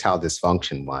the erectile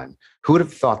dysfunction one. Who would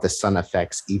have thought the sun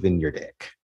affects even your dick?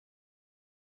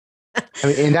 I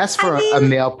mean, and that's from a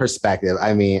male perspective.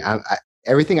 I mean,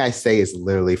 everything I say is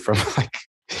literally from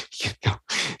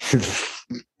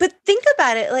But think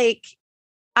about it.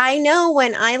 I know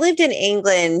when I lived in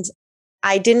England,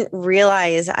 I didn't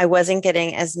realize I wasn't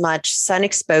getting as much sun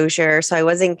exposure. So I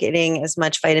wasn't getting as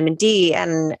much vitamin D.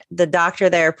 And the doctor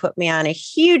there put me on a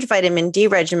huge vitamin D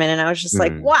regimen. And I was just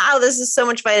like, wow, this is so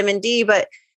much vitamin D. But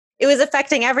it was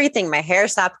affecting everything. My hair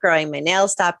stopped growing. My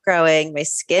nails stopped growing. My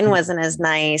skin wasn't as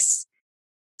nice.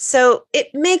 So it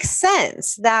makes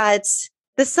sense that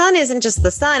the sun isn't just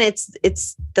the sun.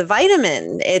 It's the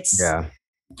vitamin. It's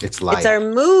light. It's our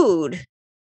mood.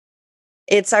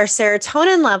 It's our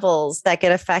serotonin levels that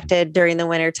get affected during the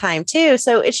winter time too.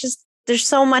 So it's just, there's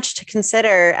so much to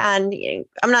consider. And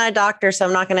I'm not a doctor, so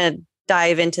I'm not going to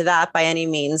dive into that by any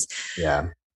means. Yeah.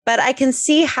 But I can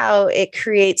see how it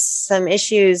creates some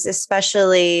issues,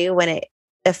 especially when it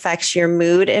affects your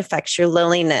mood, affects your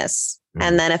loneliness,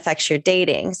 and then affects your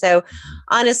dating. So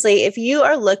honestly, if you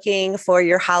are looking for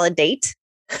your Holidate,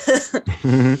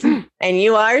 and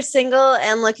you are single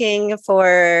and looking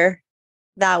for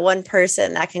that one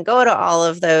person that can go to all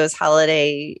of those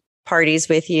holiday parties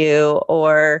with you,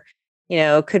 or,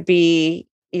 could be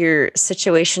your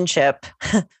situationship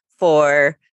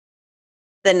for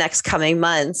the next coming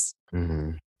months.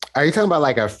 Mm-hmm. Are you talking about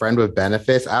like a friend with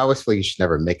benefits? I always feel you should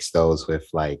never mix those with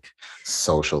like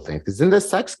social things, because then the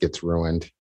sex gets ruined.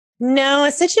 No, a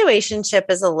situationship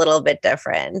is a little bit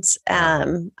different.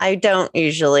 I don't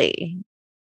usually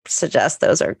suggest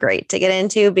those are great to get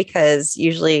into, because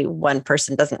usually one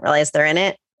person doesn't realize they're in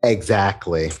it.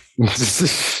 Exactly.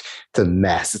 It's a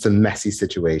mess. It's a messy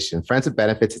situation. Friends with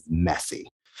benefits is messy,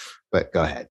 but go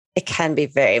ahead. It can be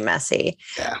very messy.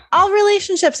 Yeah. All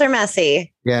relationships are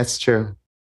messy. Yeah, it's true.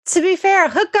 To be fair,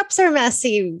 hookups are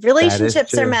messy.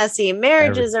 Relationships are messy.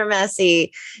 Marriages are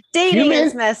messy. Dating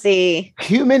is messy.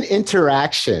 Human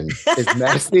interaction is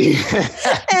messy.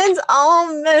 It's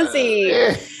all messy.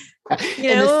 And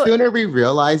the sooner we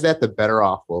realize that, the better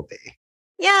off we'll be.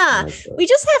 Yeah. We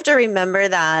just have to remember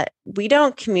that we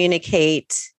don't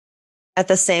communicate at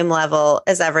the same level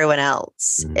as everyone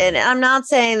else. Mm-hmm. And I'm not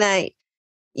saying that,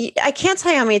 I can't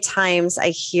tell you how many times I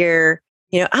hear,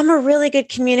 I'm a really good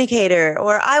communicator,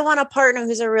 or I want a partner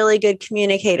who's a really good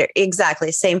communicator.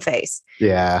 Exactly. Same face.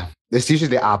 Yeah. It's usually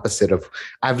the opposite of,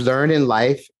 I've learned in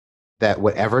life that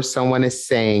whatever someone is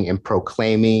saying and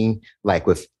proclaiming, like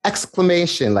with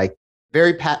exclamation, like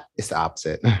it's the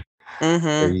opposite. Mm-hmm.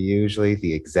 They're usually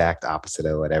the exact opposite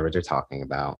of whatever they're talking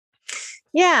about.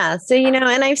 Yeah. So,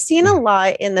 and I've seen a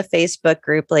lot in the Facebook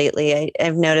group lately.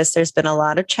 I've noticed there's been a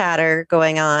lot of chatter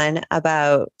going on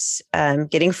about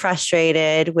getting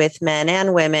frustrated with men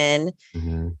and women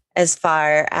as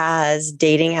far as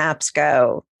dating apps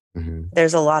go. Mm-hmm.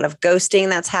 There's a lot of ghosting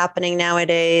that's happening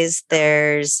nowadays.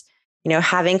 There's,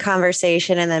 having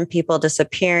conversation and then people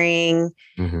disappearing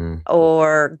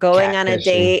or going on a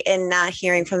date and not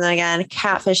hearing from them again.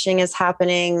 Catfishing is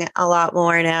happening a lot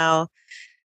more now.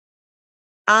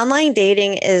 Online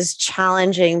dating is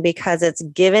challenging because it's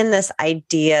given this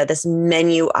idea, this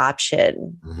menu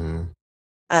option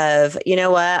of, you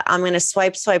know what, I'm going to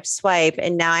swipe.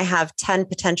 And now I have 10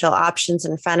 potential options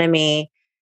in front of me.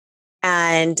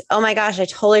 And oh my gosh, I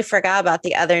totally forgot about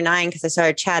the other 9 because I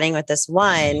started chatting with this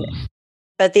one.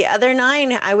 But the other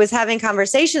 9 I was having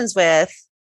conversations with,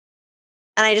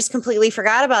 and I just completely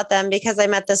forgot about them because I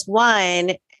met this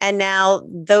one. And now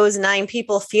those 9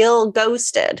 people feel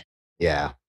ghosted.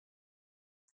 Yeah.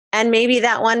 And maybe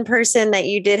that one person that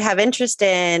you did have interest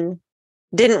in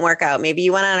didn't work out. Maybe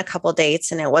you went on a couple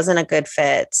dates and it wasn't a good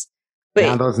fit. But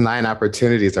now those 9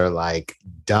 opportunities are like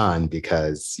done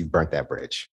because you burnt that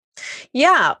bridge.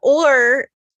 Yeah. Or,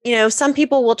 some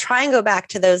people will try and go back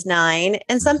to those 9,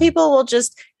 and some people will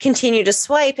just continue to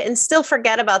swipe and still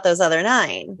forget about those other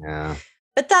 9. Yeah.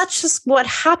 But that's just what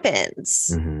happens.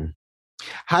 Mm-hmm.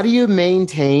 How do you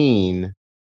maintain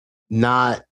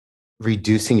not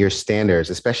reducing your standards,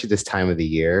 especially this time of the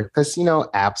year? Because,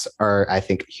 apps are, I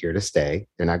think, here to stay.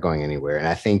 They're not going anywhere. And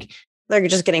I think they're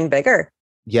just getting bigger.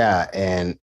 Yeah.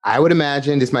 And I would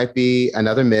imagine this might be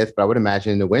another myth, but I would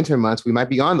imagine in the winter months, we might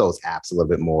be on those apps a little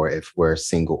bit more if we're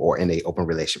single or in an open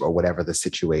relationship or whatever the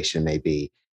situation may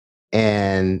be.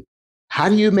 And how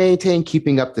do you maintain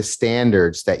keeping up the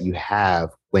standards that you have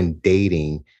when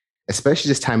dating, especially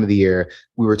this time of the year?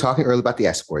 We were talking earlier about the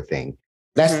escort thing.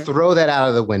 Let's throw that out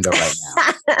of the window right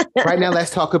now. Right now, let's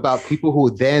talk about people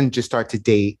who then just start to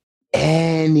date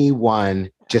anyone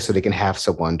just so they can have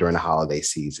someone during the holiday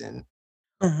season.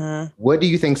 What do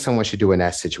you think someone should do in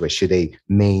that situation? Should they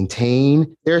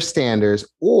maintain their standards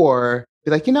or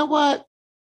be like, you know what?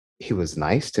 He was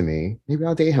nice to me. Maybe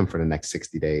I'll date him for the next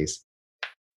 60 days.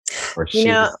 Or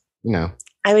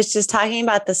I was just talking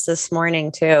about this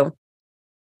morning too.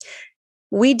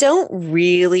 We don't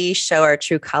really show our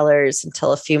true colors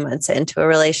until a few months into a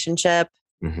relationship.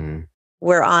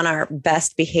 We're on our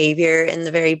best behavior in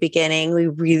the very beginning. We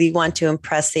really want to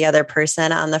impress the other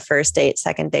person on the first date,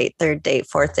 second date, third date,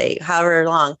 fourth date, however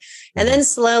long. And then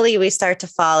slowly we start to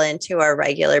fall into our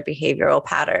regular behavioral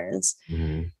patterns.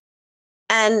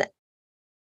 And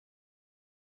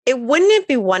wouldn't it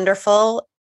be wonderful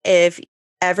if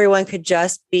everyone could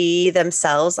just be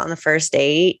themselves on the first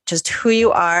date, just who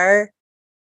you are?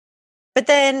 But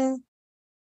then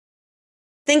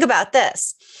think about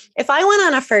this. If I went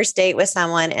on a first date with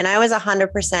someone and I was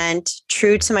 100%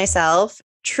 true to myself,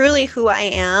 truly who I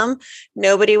am,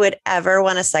 nobody would ever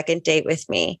want a second date with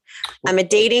me. I'm a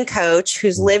dating coach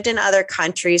who's lived in other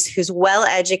countries, who's well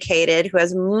educated, who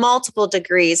has multiple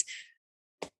degrees.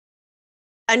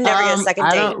 I'd never get a second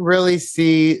date. I don't really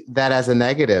see that as a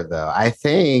negative, though. I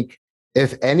think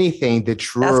If anything, the That's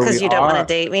truer we because you don't want to are.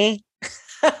 date me.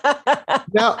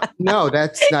 No,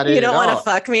 that's not You it at don't want to all.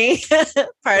 fuck me.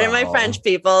 Pardon my Oh, French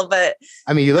people, but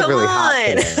I mean, you look come really hot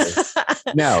on.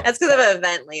 today. No, That's because of an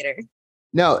event later.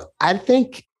 no, I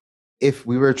think if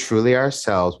we were truly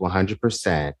ourselves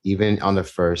 100%, even on the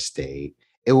first date,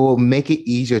 it will make it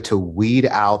easier to weed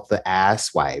out the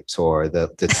ass wipes or the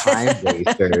time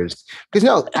wasters. Because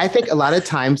no, I think a lot of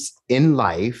times in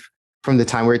life, from the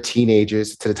time we're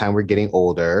teenagers to the time we're getting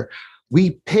older,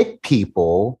 we pick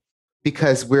people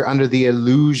because we're under the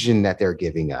illusion that they're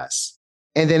giving us.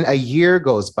 And then a year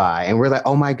goes by and we're like,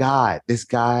 oh my God, this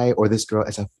guy or this girl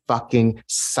is a fucking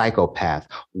psychopath.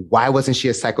 Why wasn't she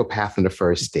a psychopath on the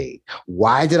first date?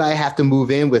 Why did I have to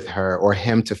move in with her or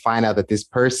him to find out that this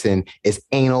person is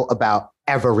anal about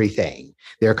everything?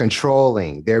 They're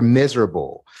controlling, they're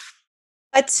miserable.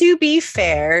 But to be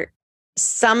fair,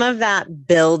 some of that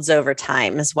builds over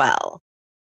time as well.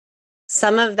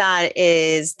 Some of that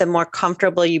is the more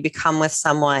comfortable you become with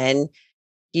someone,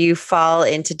 you fall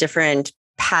into different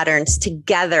patterns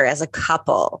together as a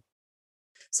couple.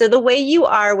 So the way you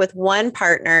are with one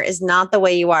partner is not the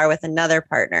way you are with another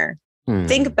partner.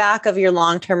 Think back of your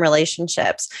long-term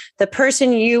relationships. The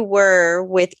person you were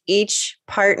with each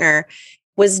partner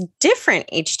was different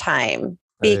each time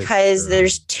because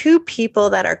there's two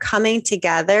people that are coming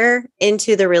together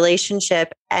into the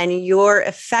relationship and you're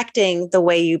affecting the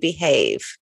way you behave.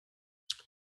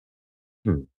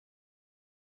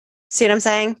 See what I'm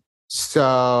saying?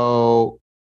 So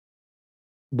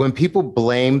when people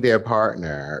blame their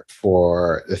partner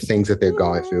for the things that they're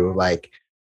going through, like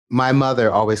my mother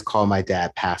always called my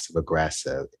dad passive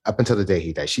aggressive up until the day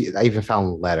he died. I even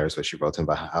found letters where she wrote to him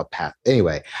about how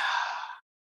anyway.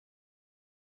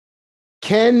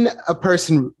 Can a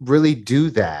person really do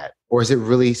that? Or is it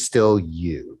really still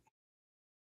you?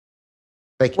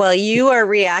 Like, well, you are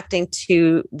reacting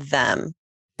to them.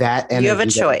 That energy, you have a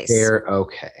choice. They're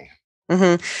okay.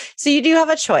 Mm-hmm. So you do have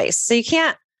a choice. So you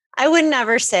can't, I would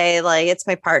never say like, it's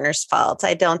my partner's fault.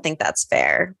 I don't think that's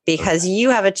fair because you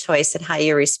have a choice in how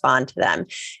you respond to them.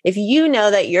 If you know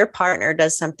that your partner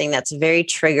does something that's very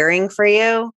triggering for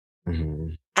you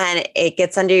and it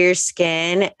gets under your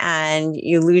skin and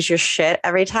you lose your shit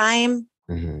every time,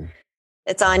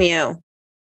 it's on you.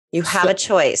 You have a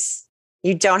choice.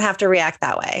 You don't have to react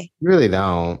that way. You really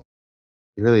don't.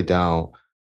 You really don't.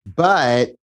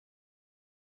 But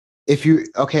if you,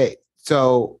 okay,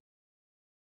 so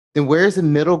then where's the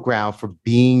middle ground for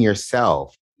being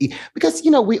yourself? Because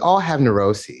we all have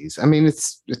neuroses. I mean,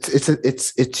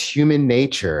 it's human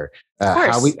nature.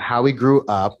 How we grew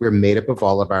up, we're made up of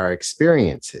all of our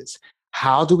experiences.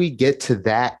 How do we get to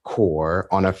that core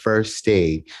on a first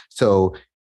date? So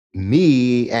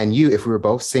me and you, if we were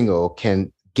both single,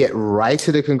 can get right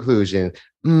to the conclusion,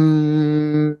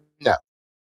 no.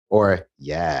 Or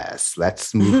yes,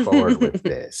 let's move forward with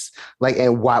this. Like,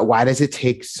 and why does it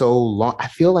take so long? I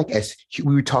feel like as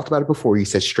we talked about it before, you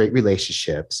said straight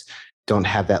relationships don't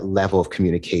have that level of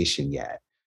communication yet,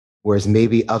 whereas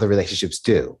maybe other relationships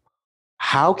do.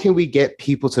 How can we get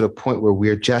people to the point where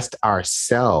we're just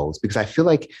ourselves? Because I feel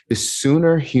like the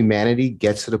sooner humanity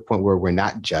gets to the point where we're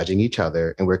not judging each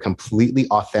other and we're completely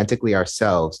authentically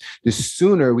ourselves, the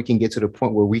sooner we can get to the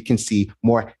point where we can see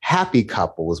more happy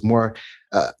couples, more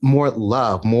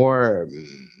love, more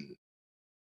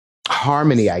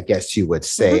harmony, I guess you would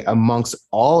say, amongst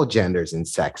all genders and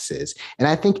sexes. And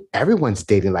I think everyone's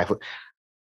dating life.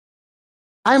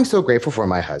 I'm so grateful for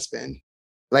my husband.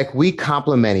 Like we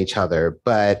complement each other,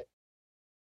 but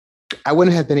I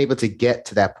wouldn't have been able to get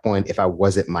to that point if I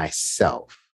wasn't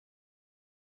myself.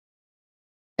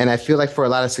 And I feel like for a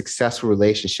lot of successful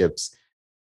relationships,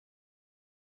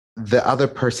 the other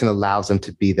person allows them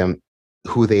to be them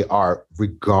who they are,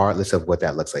 regardless of what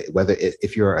that looks like. Whether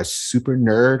if you're a super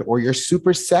nerd or you're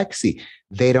super sexy,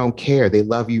 they don't care. They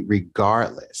love you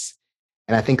regardless.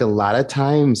 And I think a lot of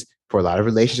times for a lot of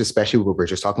relationships, especially where we're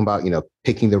just talking about,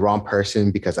 picking the wrong person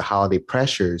because of holiday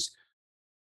pressures,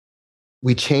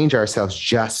 we change ourselves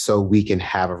just so we can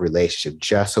have a relationship,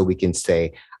 just so we can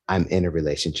say, I'm in a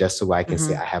relationship, just so I can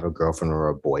say I have a girlfriend or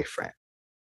a boyfriend.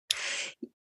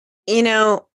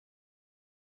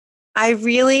 I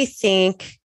really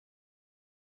think,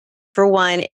 for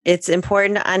one, it's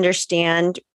important to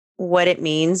understand what it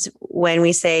means when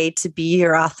we say to be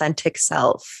your authentic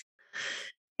self.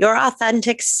 Your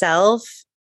authentic self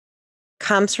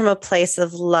comes from a place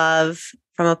of love,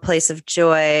 from a place of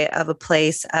joy, of a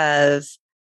place of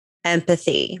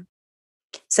empathy.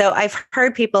 So I've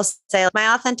heard people say,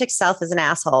 my authentic self is an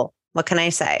asshole. What can I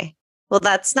say? Well,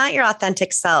 that's not your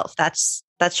authentic self. That's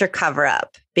That's your cover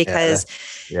up, because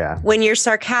yeah. When you're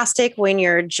sarcastic, when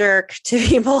you're a jerk to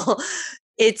people,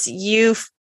 it's you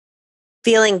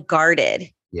feeling guarded.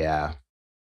 Yeah.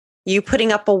 You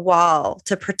putting up a wall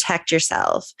to protect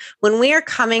yourself. When we are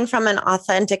coming from an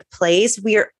authentic place,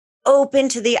 we are open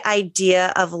to the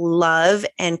idea of love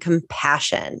and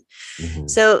compassion. Mm-hmm.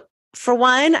 So for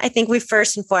one, I think we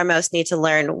first and foremost need to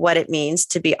learn what it means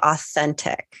to be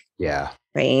authentic. Yeah.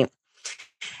 Right.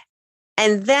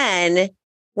 And then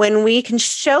when we can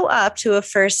show up to a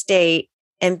first date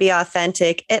and be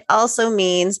authentic, it also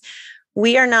means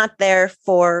we are not there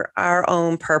for our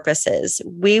own purposes.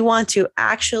 We want to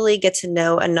actually get to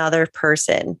know another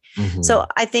person. Mm-hmm. So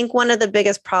I think one of the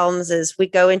biggest problems is we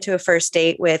go into a first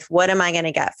date with, what am I going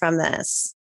to get from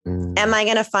this? Am I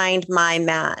going to find my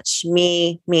match?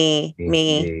 Me.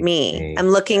 I'm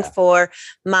looking for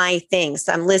my things.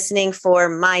 I'm listening for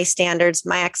my standards,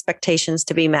 my expectations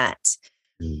to be met.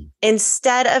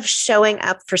 Instead of showing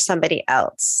up for somebody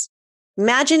else.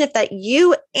 Imagine if that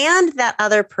you and that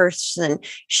other person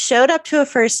showed up to a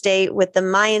first date with the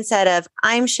mindset of,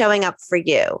 I'm showing up for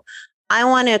you. I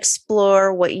want to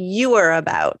explore what you are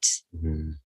about.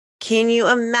 Mm-hmm. Can you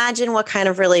imagine what kind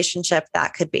of relationship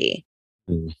that could be?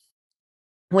 Mm-hmm.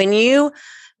 When you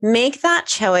make that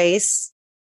choice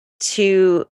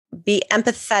to be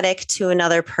empathetic to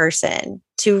another person,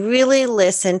 to really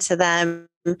listen to them,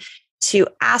 to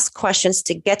ask questions,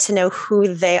 to get to know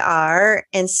who they are,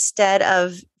 instead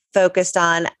of focused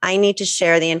on, I need to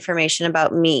share the information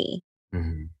about me.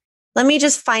 Mm-hmm. Let me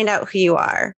just find out who you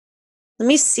are. Let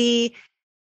me see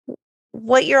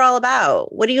what you're all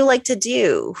about. What do you like to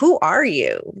do? Who are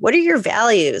you? What are your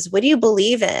values? What do you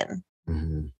believe in?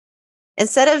 Mm-hmm.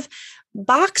 Instead of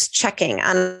box checking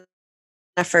on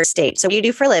a first date. So what do you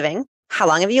do for a living? How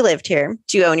long have you lived here?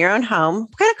 Do you own your own home?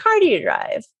 What kind of car do you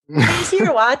drive? Can you see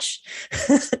your watch?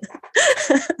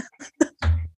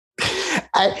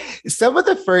 Some of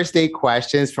the first date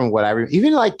questions from what I remember,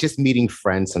 even like just meeting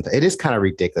friends, sometimes it is kind of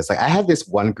ridiculous. Like I had this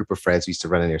one group of friends who used to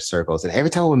run in their circles, and every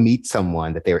time I would meet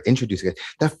someone that they were introducing,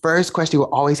 the first question they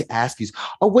would always ask you is,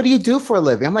 oh, what do you do for a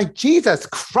living? I'm like, Jesus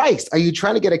Christ, are you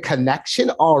trying to get a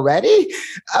connection already?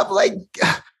 I'm like,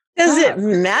 does it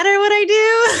matter what I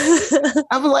do?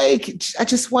 I'm like, I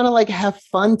just want to like have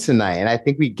fun tonight. And I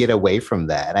think we get away from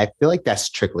that. And I feel like that's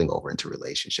trickling over into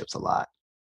relationships a lot.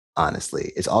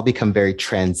 Honestly, it's all become very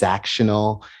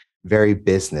transactional, very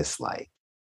business-like.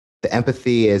 The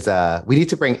empathy is, we need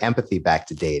to bring empathy back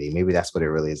to dating. Maybe that's what it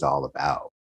really is all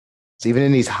about. So even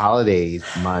in these holiday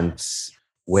months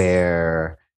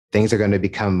where things are going to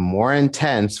become more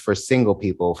intense for single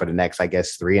people for the next, I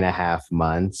guess, 3.5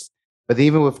 months, but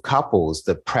even with couples,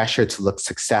 the pressure to look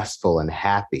successful and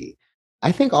happy,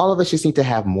 I think all of us just need to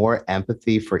have more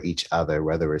empathy for each other,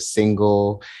 whether we're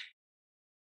single,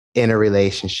 in a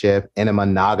relationship, in a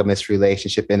monogamous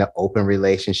relationship, in an open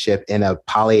relationship, in a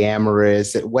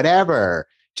polyamorous, whatever.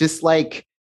 Just like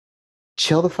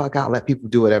chill the fuck out, let people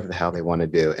do whatever the hell they want to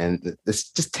do. And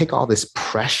just take all this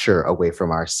pressure away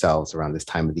from ourselves around this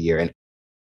time of the year and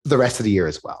the rest of the year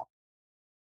as well.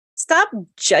 Stop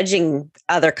judging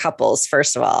other couples,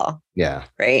 first of all. Yeah.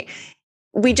 Right.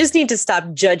 We just need to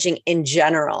stop judging in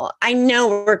general. I know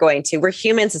we're going to. We're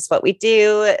humans. It's what we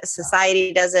do.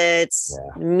 Society does it.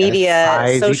 Yeah.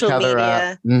 Media, social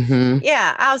media. Mm-hmm.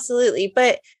 Yeah, absolutely.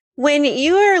 But when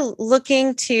you are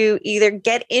looking to either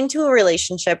get into a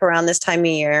relationship around this time of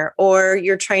year, or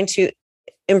you're trying to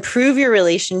improve your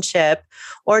relationship,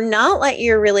 or not let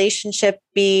your relationship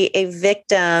be a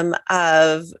victim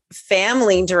of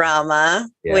family drama,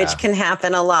 which can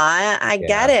happen a lot. I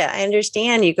get it. I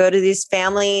understand. You go to these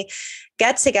family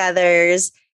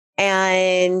get-togethers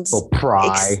and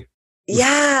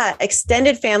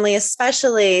extended family,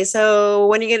 especially. So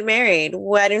when you get married,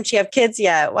 why don't you have kids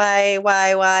yet? Why?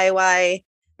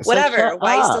 It's whatever. Like,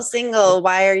 why are you still single?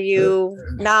 Why are you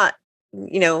not,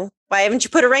 why haven't you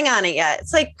put a ring on it yet?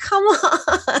 It's like, come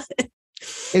on.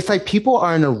 It's like people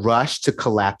are in a rush to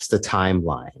collapse the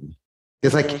timeline.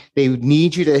 It's like they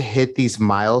need you to hit these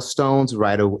milestones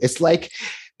right away. It's like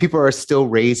people are still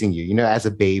raising you, as a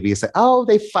baby. It's like, oh,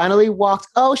 they finally walked.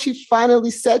 Oh, she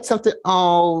finally said something.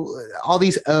 Oh, all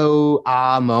these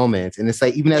moments. And it's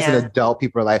like, even as an adult,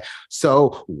 people are like,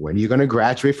 so when are you going to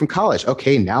graduate from college?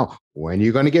 Okay, now when are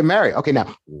you going to get married? Okay,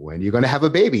 now when are you going to have a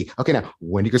baby? Okay, now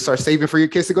when are you going to start saving for your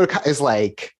kids to go to college? It's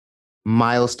like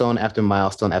milestone after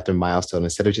milestone after milestone,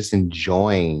 instead of just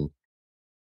enjoying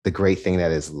the great thing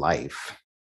that is life.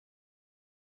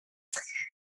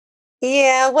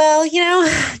 Yeah, well,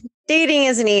 dating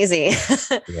isn't easy.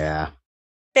 Yeah.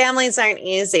 Families aren't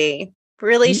easy.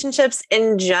 Relationships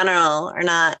in general are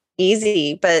not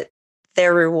easy, but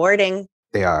they're rewarding.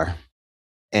 They are.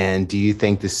 And do you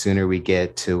think the sooner we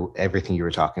get to everything you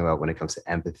were talking about when it comes to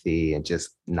empathy and just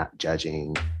not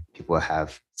judging, people will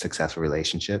have successful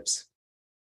relationships?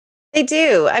 They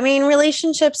do. I mean,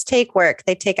 relationships take work,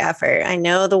 they take effort. I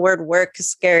know the word work is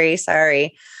scary.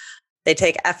 Sorry. They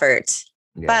take effort.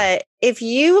 Yeah. But if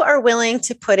you are willing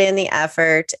to put in the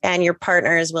effort and your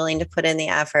partner is willing to put in the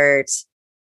effort,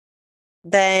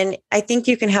 then I think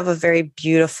you can have a very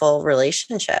beautiful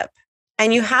relationship.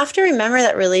 And you have to remember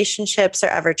that relationships are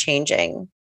ever changing.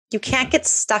 You can't get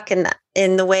stuck in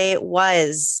the way it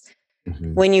was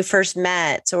when you first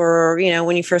met, or,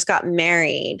 when you first got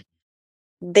married.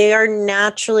 They are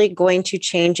naturally going to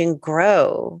change and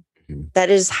grow.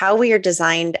 That is how we are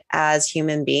designed as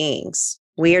human beings.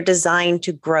 We are designed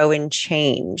to grow and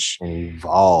change. And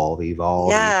evolve.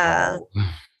 Yeah.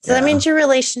 So that means your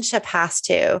relationship has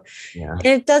to. Yeah. And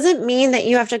it doesn't mean that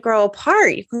you have to grow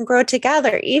apart. You can grow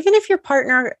together. Even if your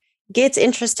partner gets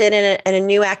interested in a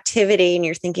new activity and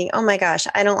you're thinking, oh my gosh,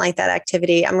 I don't like that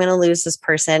activity, I'm going to lose this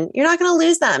person. You're not going to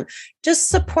lose them. Just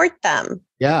support them.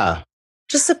 Yeah.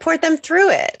 Just support them through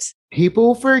it.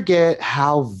 People forget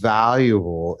how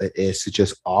valuable it is to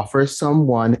just offer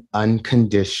someone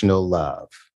unconditional love.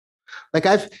 Like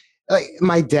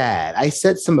my dad, I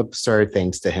said some absurd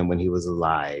things to him when he was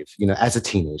alive, as a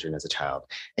teenager and as a child.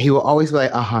 And he will always be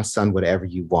like, son, whatever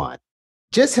you want.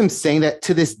 Just him saying that,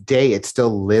 to this day, it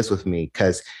still lives with me,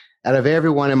 because out of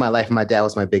everyone in my life, my dad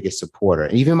was my biggest supporter.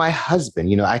 And even my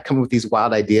husband, I come with these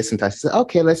wild ideas sometimes. I say,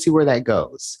 okay, let's see where that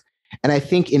goes. And I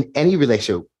think in any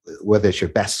relationship, whether it's your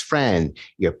best friend,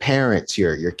 your parents,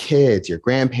 your kids, your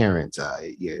grandparents,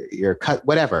 your cut,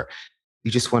 whatever,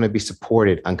 you just want to be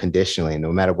supported unconditionally.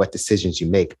 No matter what decisions you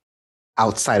make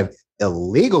outside of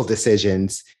illegal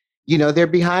decisions, they're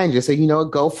behind you. So,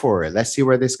 go for it. Let's see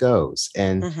where this goes.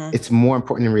 And it's more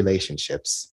important in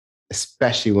relationships,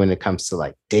 especially when it comes to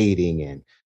like dating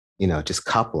and, just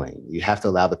coupling. You have to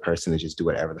allow the person to just do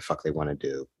whatever the fuck they want to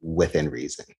do within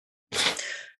reason.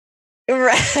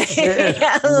 Right.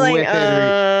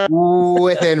 Yeah,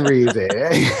 within reason.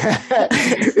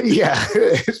 Yeah.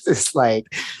 It's just like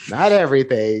not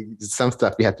everything. Some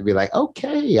stuff you have to be like,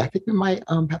 okay, I think we might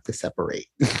have to separate.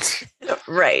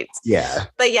 Right. Yeah.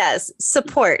 But yes,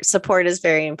 support is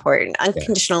very important.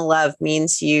 Unconditional love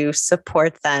means you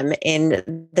support them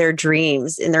in their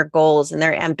dreams, in their goals, in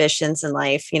their ambitions in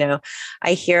life.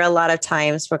 I hear a lot of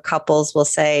times where couples will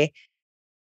say,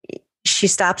 she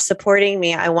stopped supporting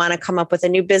me. I want to come up with a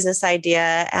new business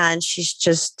idea, and she's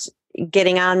just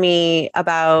getting on me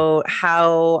about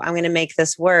how I'm going to make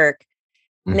this work.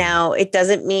 Now, it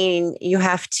doesn't mean you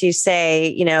have to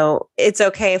say, it's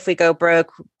okay if we go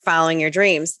broke following your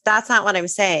dreams. That's not what I'm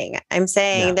saying. I'm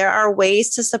saying there are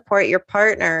ways to support your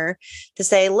partner, to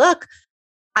say, look,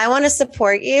 I want to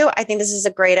support you. I think this is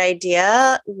a great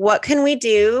idea. What can we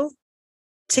do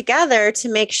together to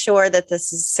make sure that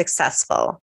this is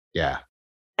successful? Yeah.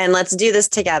 And let's do this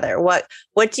together. What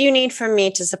do you need from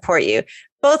me to support you?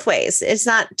 Both ways. It's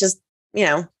not just,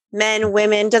 men,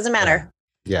 women, doesn't matter.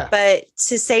 Yeah. But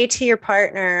to say to your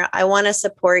partner, I want to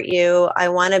support you. I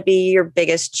want to be your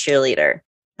biggest cheerleader.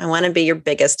 I want to be your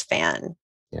biggest fan.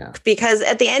 Yeah. Because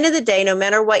at the end of the day, no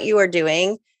matter what you are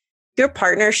doing, your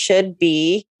partner should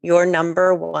be your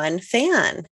number one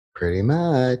fan. Pretty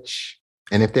much.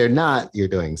 And if they're not, you're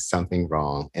doing something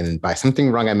wrong. And by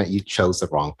something wrong, I meant you chose the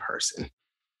wrong person.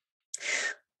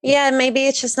 Yeah, maybe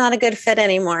it's just not a good fit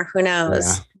anymore. Who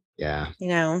knows? Yeah.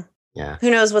 Yeah.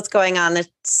 Who knows what's going on? There's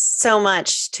so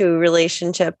much to a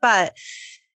relationship. But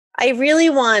I really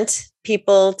want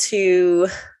people to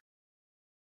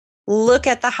look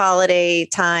at the holiday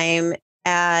time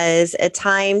as a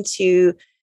time to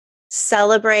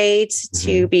celebrate,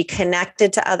 to be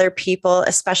connected to other people,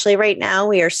 especially right now.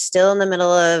 We are still in the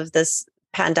middle of this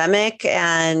pandemic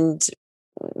and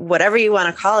whatever you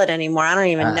want to call it anymore. I don't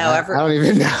even know. I don't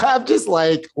even know. I'm just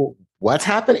like, what's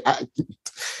happening?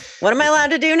 What am I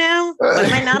allowed to do now? What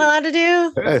am I not allowed to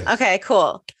do? Okay,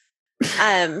 cool. So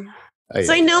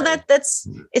I know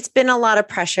it's been a lot of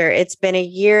pressure. It's been 1.5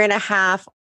 years,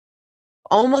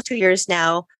 almost 2 years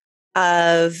now,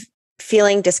 of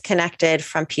feeling disconnected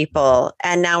from people.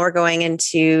 And now we're going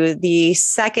into the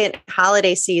second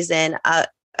holiday season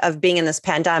of being in this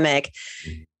pandemic.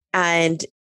 And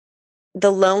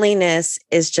the loneliness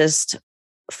is just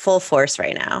full force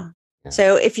right now. Yeah.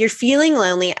 So if you're feeling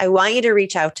lonely, I want you to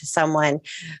reach out to someone.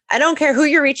 I don't care who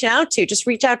you're reaching out to, just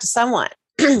reach out to someone.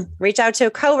 Reach out to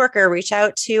a coworker, reach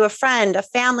out to a friend, a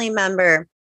family member,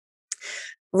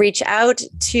 reach out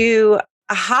to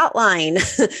a hotline,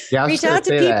 reach out to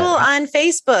people on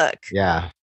Facebook. Yeah.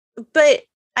 But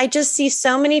I just see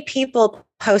so many people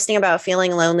posting about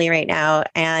feeling lonely right now.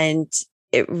 And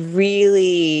it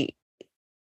really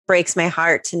breaks my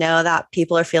heart to know that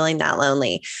people are feeling that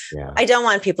lonely. Yeah. I don't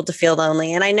want people to feel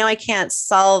lonely. And I know I can't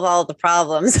solve all the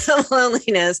problems of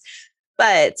loneliness,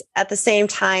 but at the same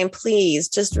time, please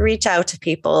just reach out to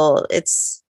people.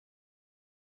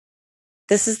 This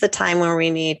is the time where we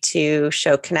need to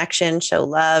show connection, show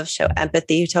love, show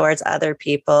empathy towards other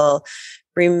people.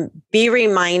 Be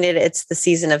reminded it's the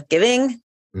season of giving,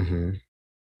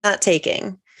 not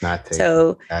taking.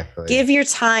 So exactly. Give your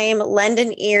time, lend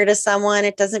an ear to someone.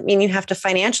 It doesn't mean you have to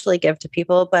financially give to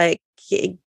people, but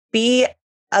be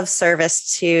of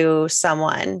service to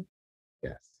someone.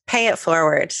 Yes. Pay it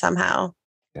forward somehow.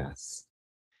 Yes.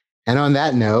 And on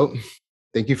that note,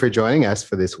 thank you for joining us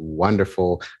for this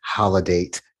wonderful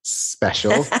Holidate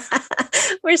special.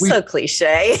 We're so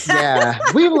cliche. Yeah,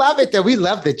 we love it though. We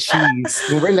love the cheese.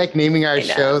 When we're like naming our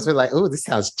shows, we're like, oh, this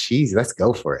sounds cheesy. Let's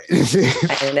go for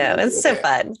it. I know. It's so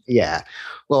fun. Yeah.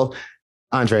 Well,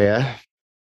 Andrea,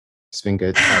 it's been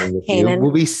good talking with you.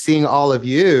 We'll be seeing all of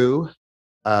you.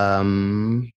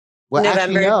 November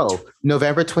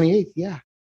 28th. Yeah.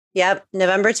 Yep.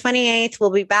 November 28th,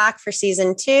 we'll be back for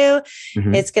season 2.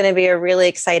 It's going to be a really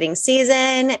exciting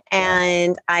season,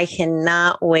 and I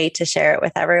cannot wait to share it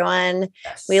with everyone.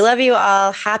 Yes. We love you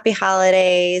all. Happy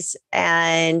holidays,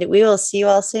 and we will see you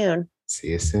all soon.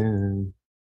 See you soon.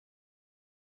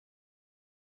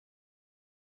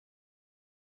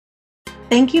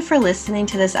 Thank you for listening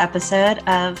to this episode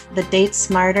of the Date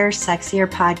Smarter, Sexier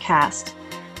podcast,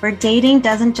 where dating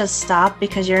doesn't just stop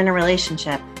because you're in a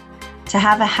relationship. To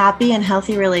have a happy and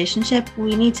healthy relationship,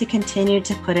 we need to continue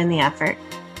to put in the effort.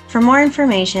 For more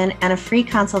information and a free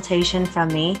consultation from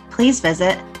me, please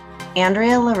visit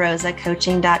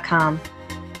AndreaLaRosaCoaching.com.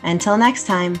 Until next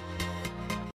time.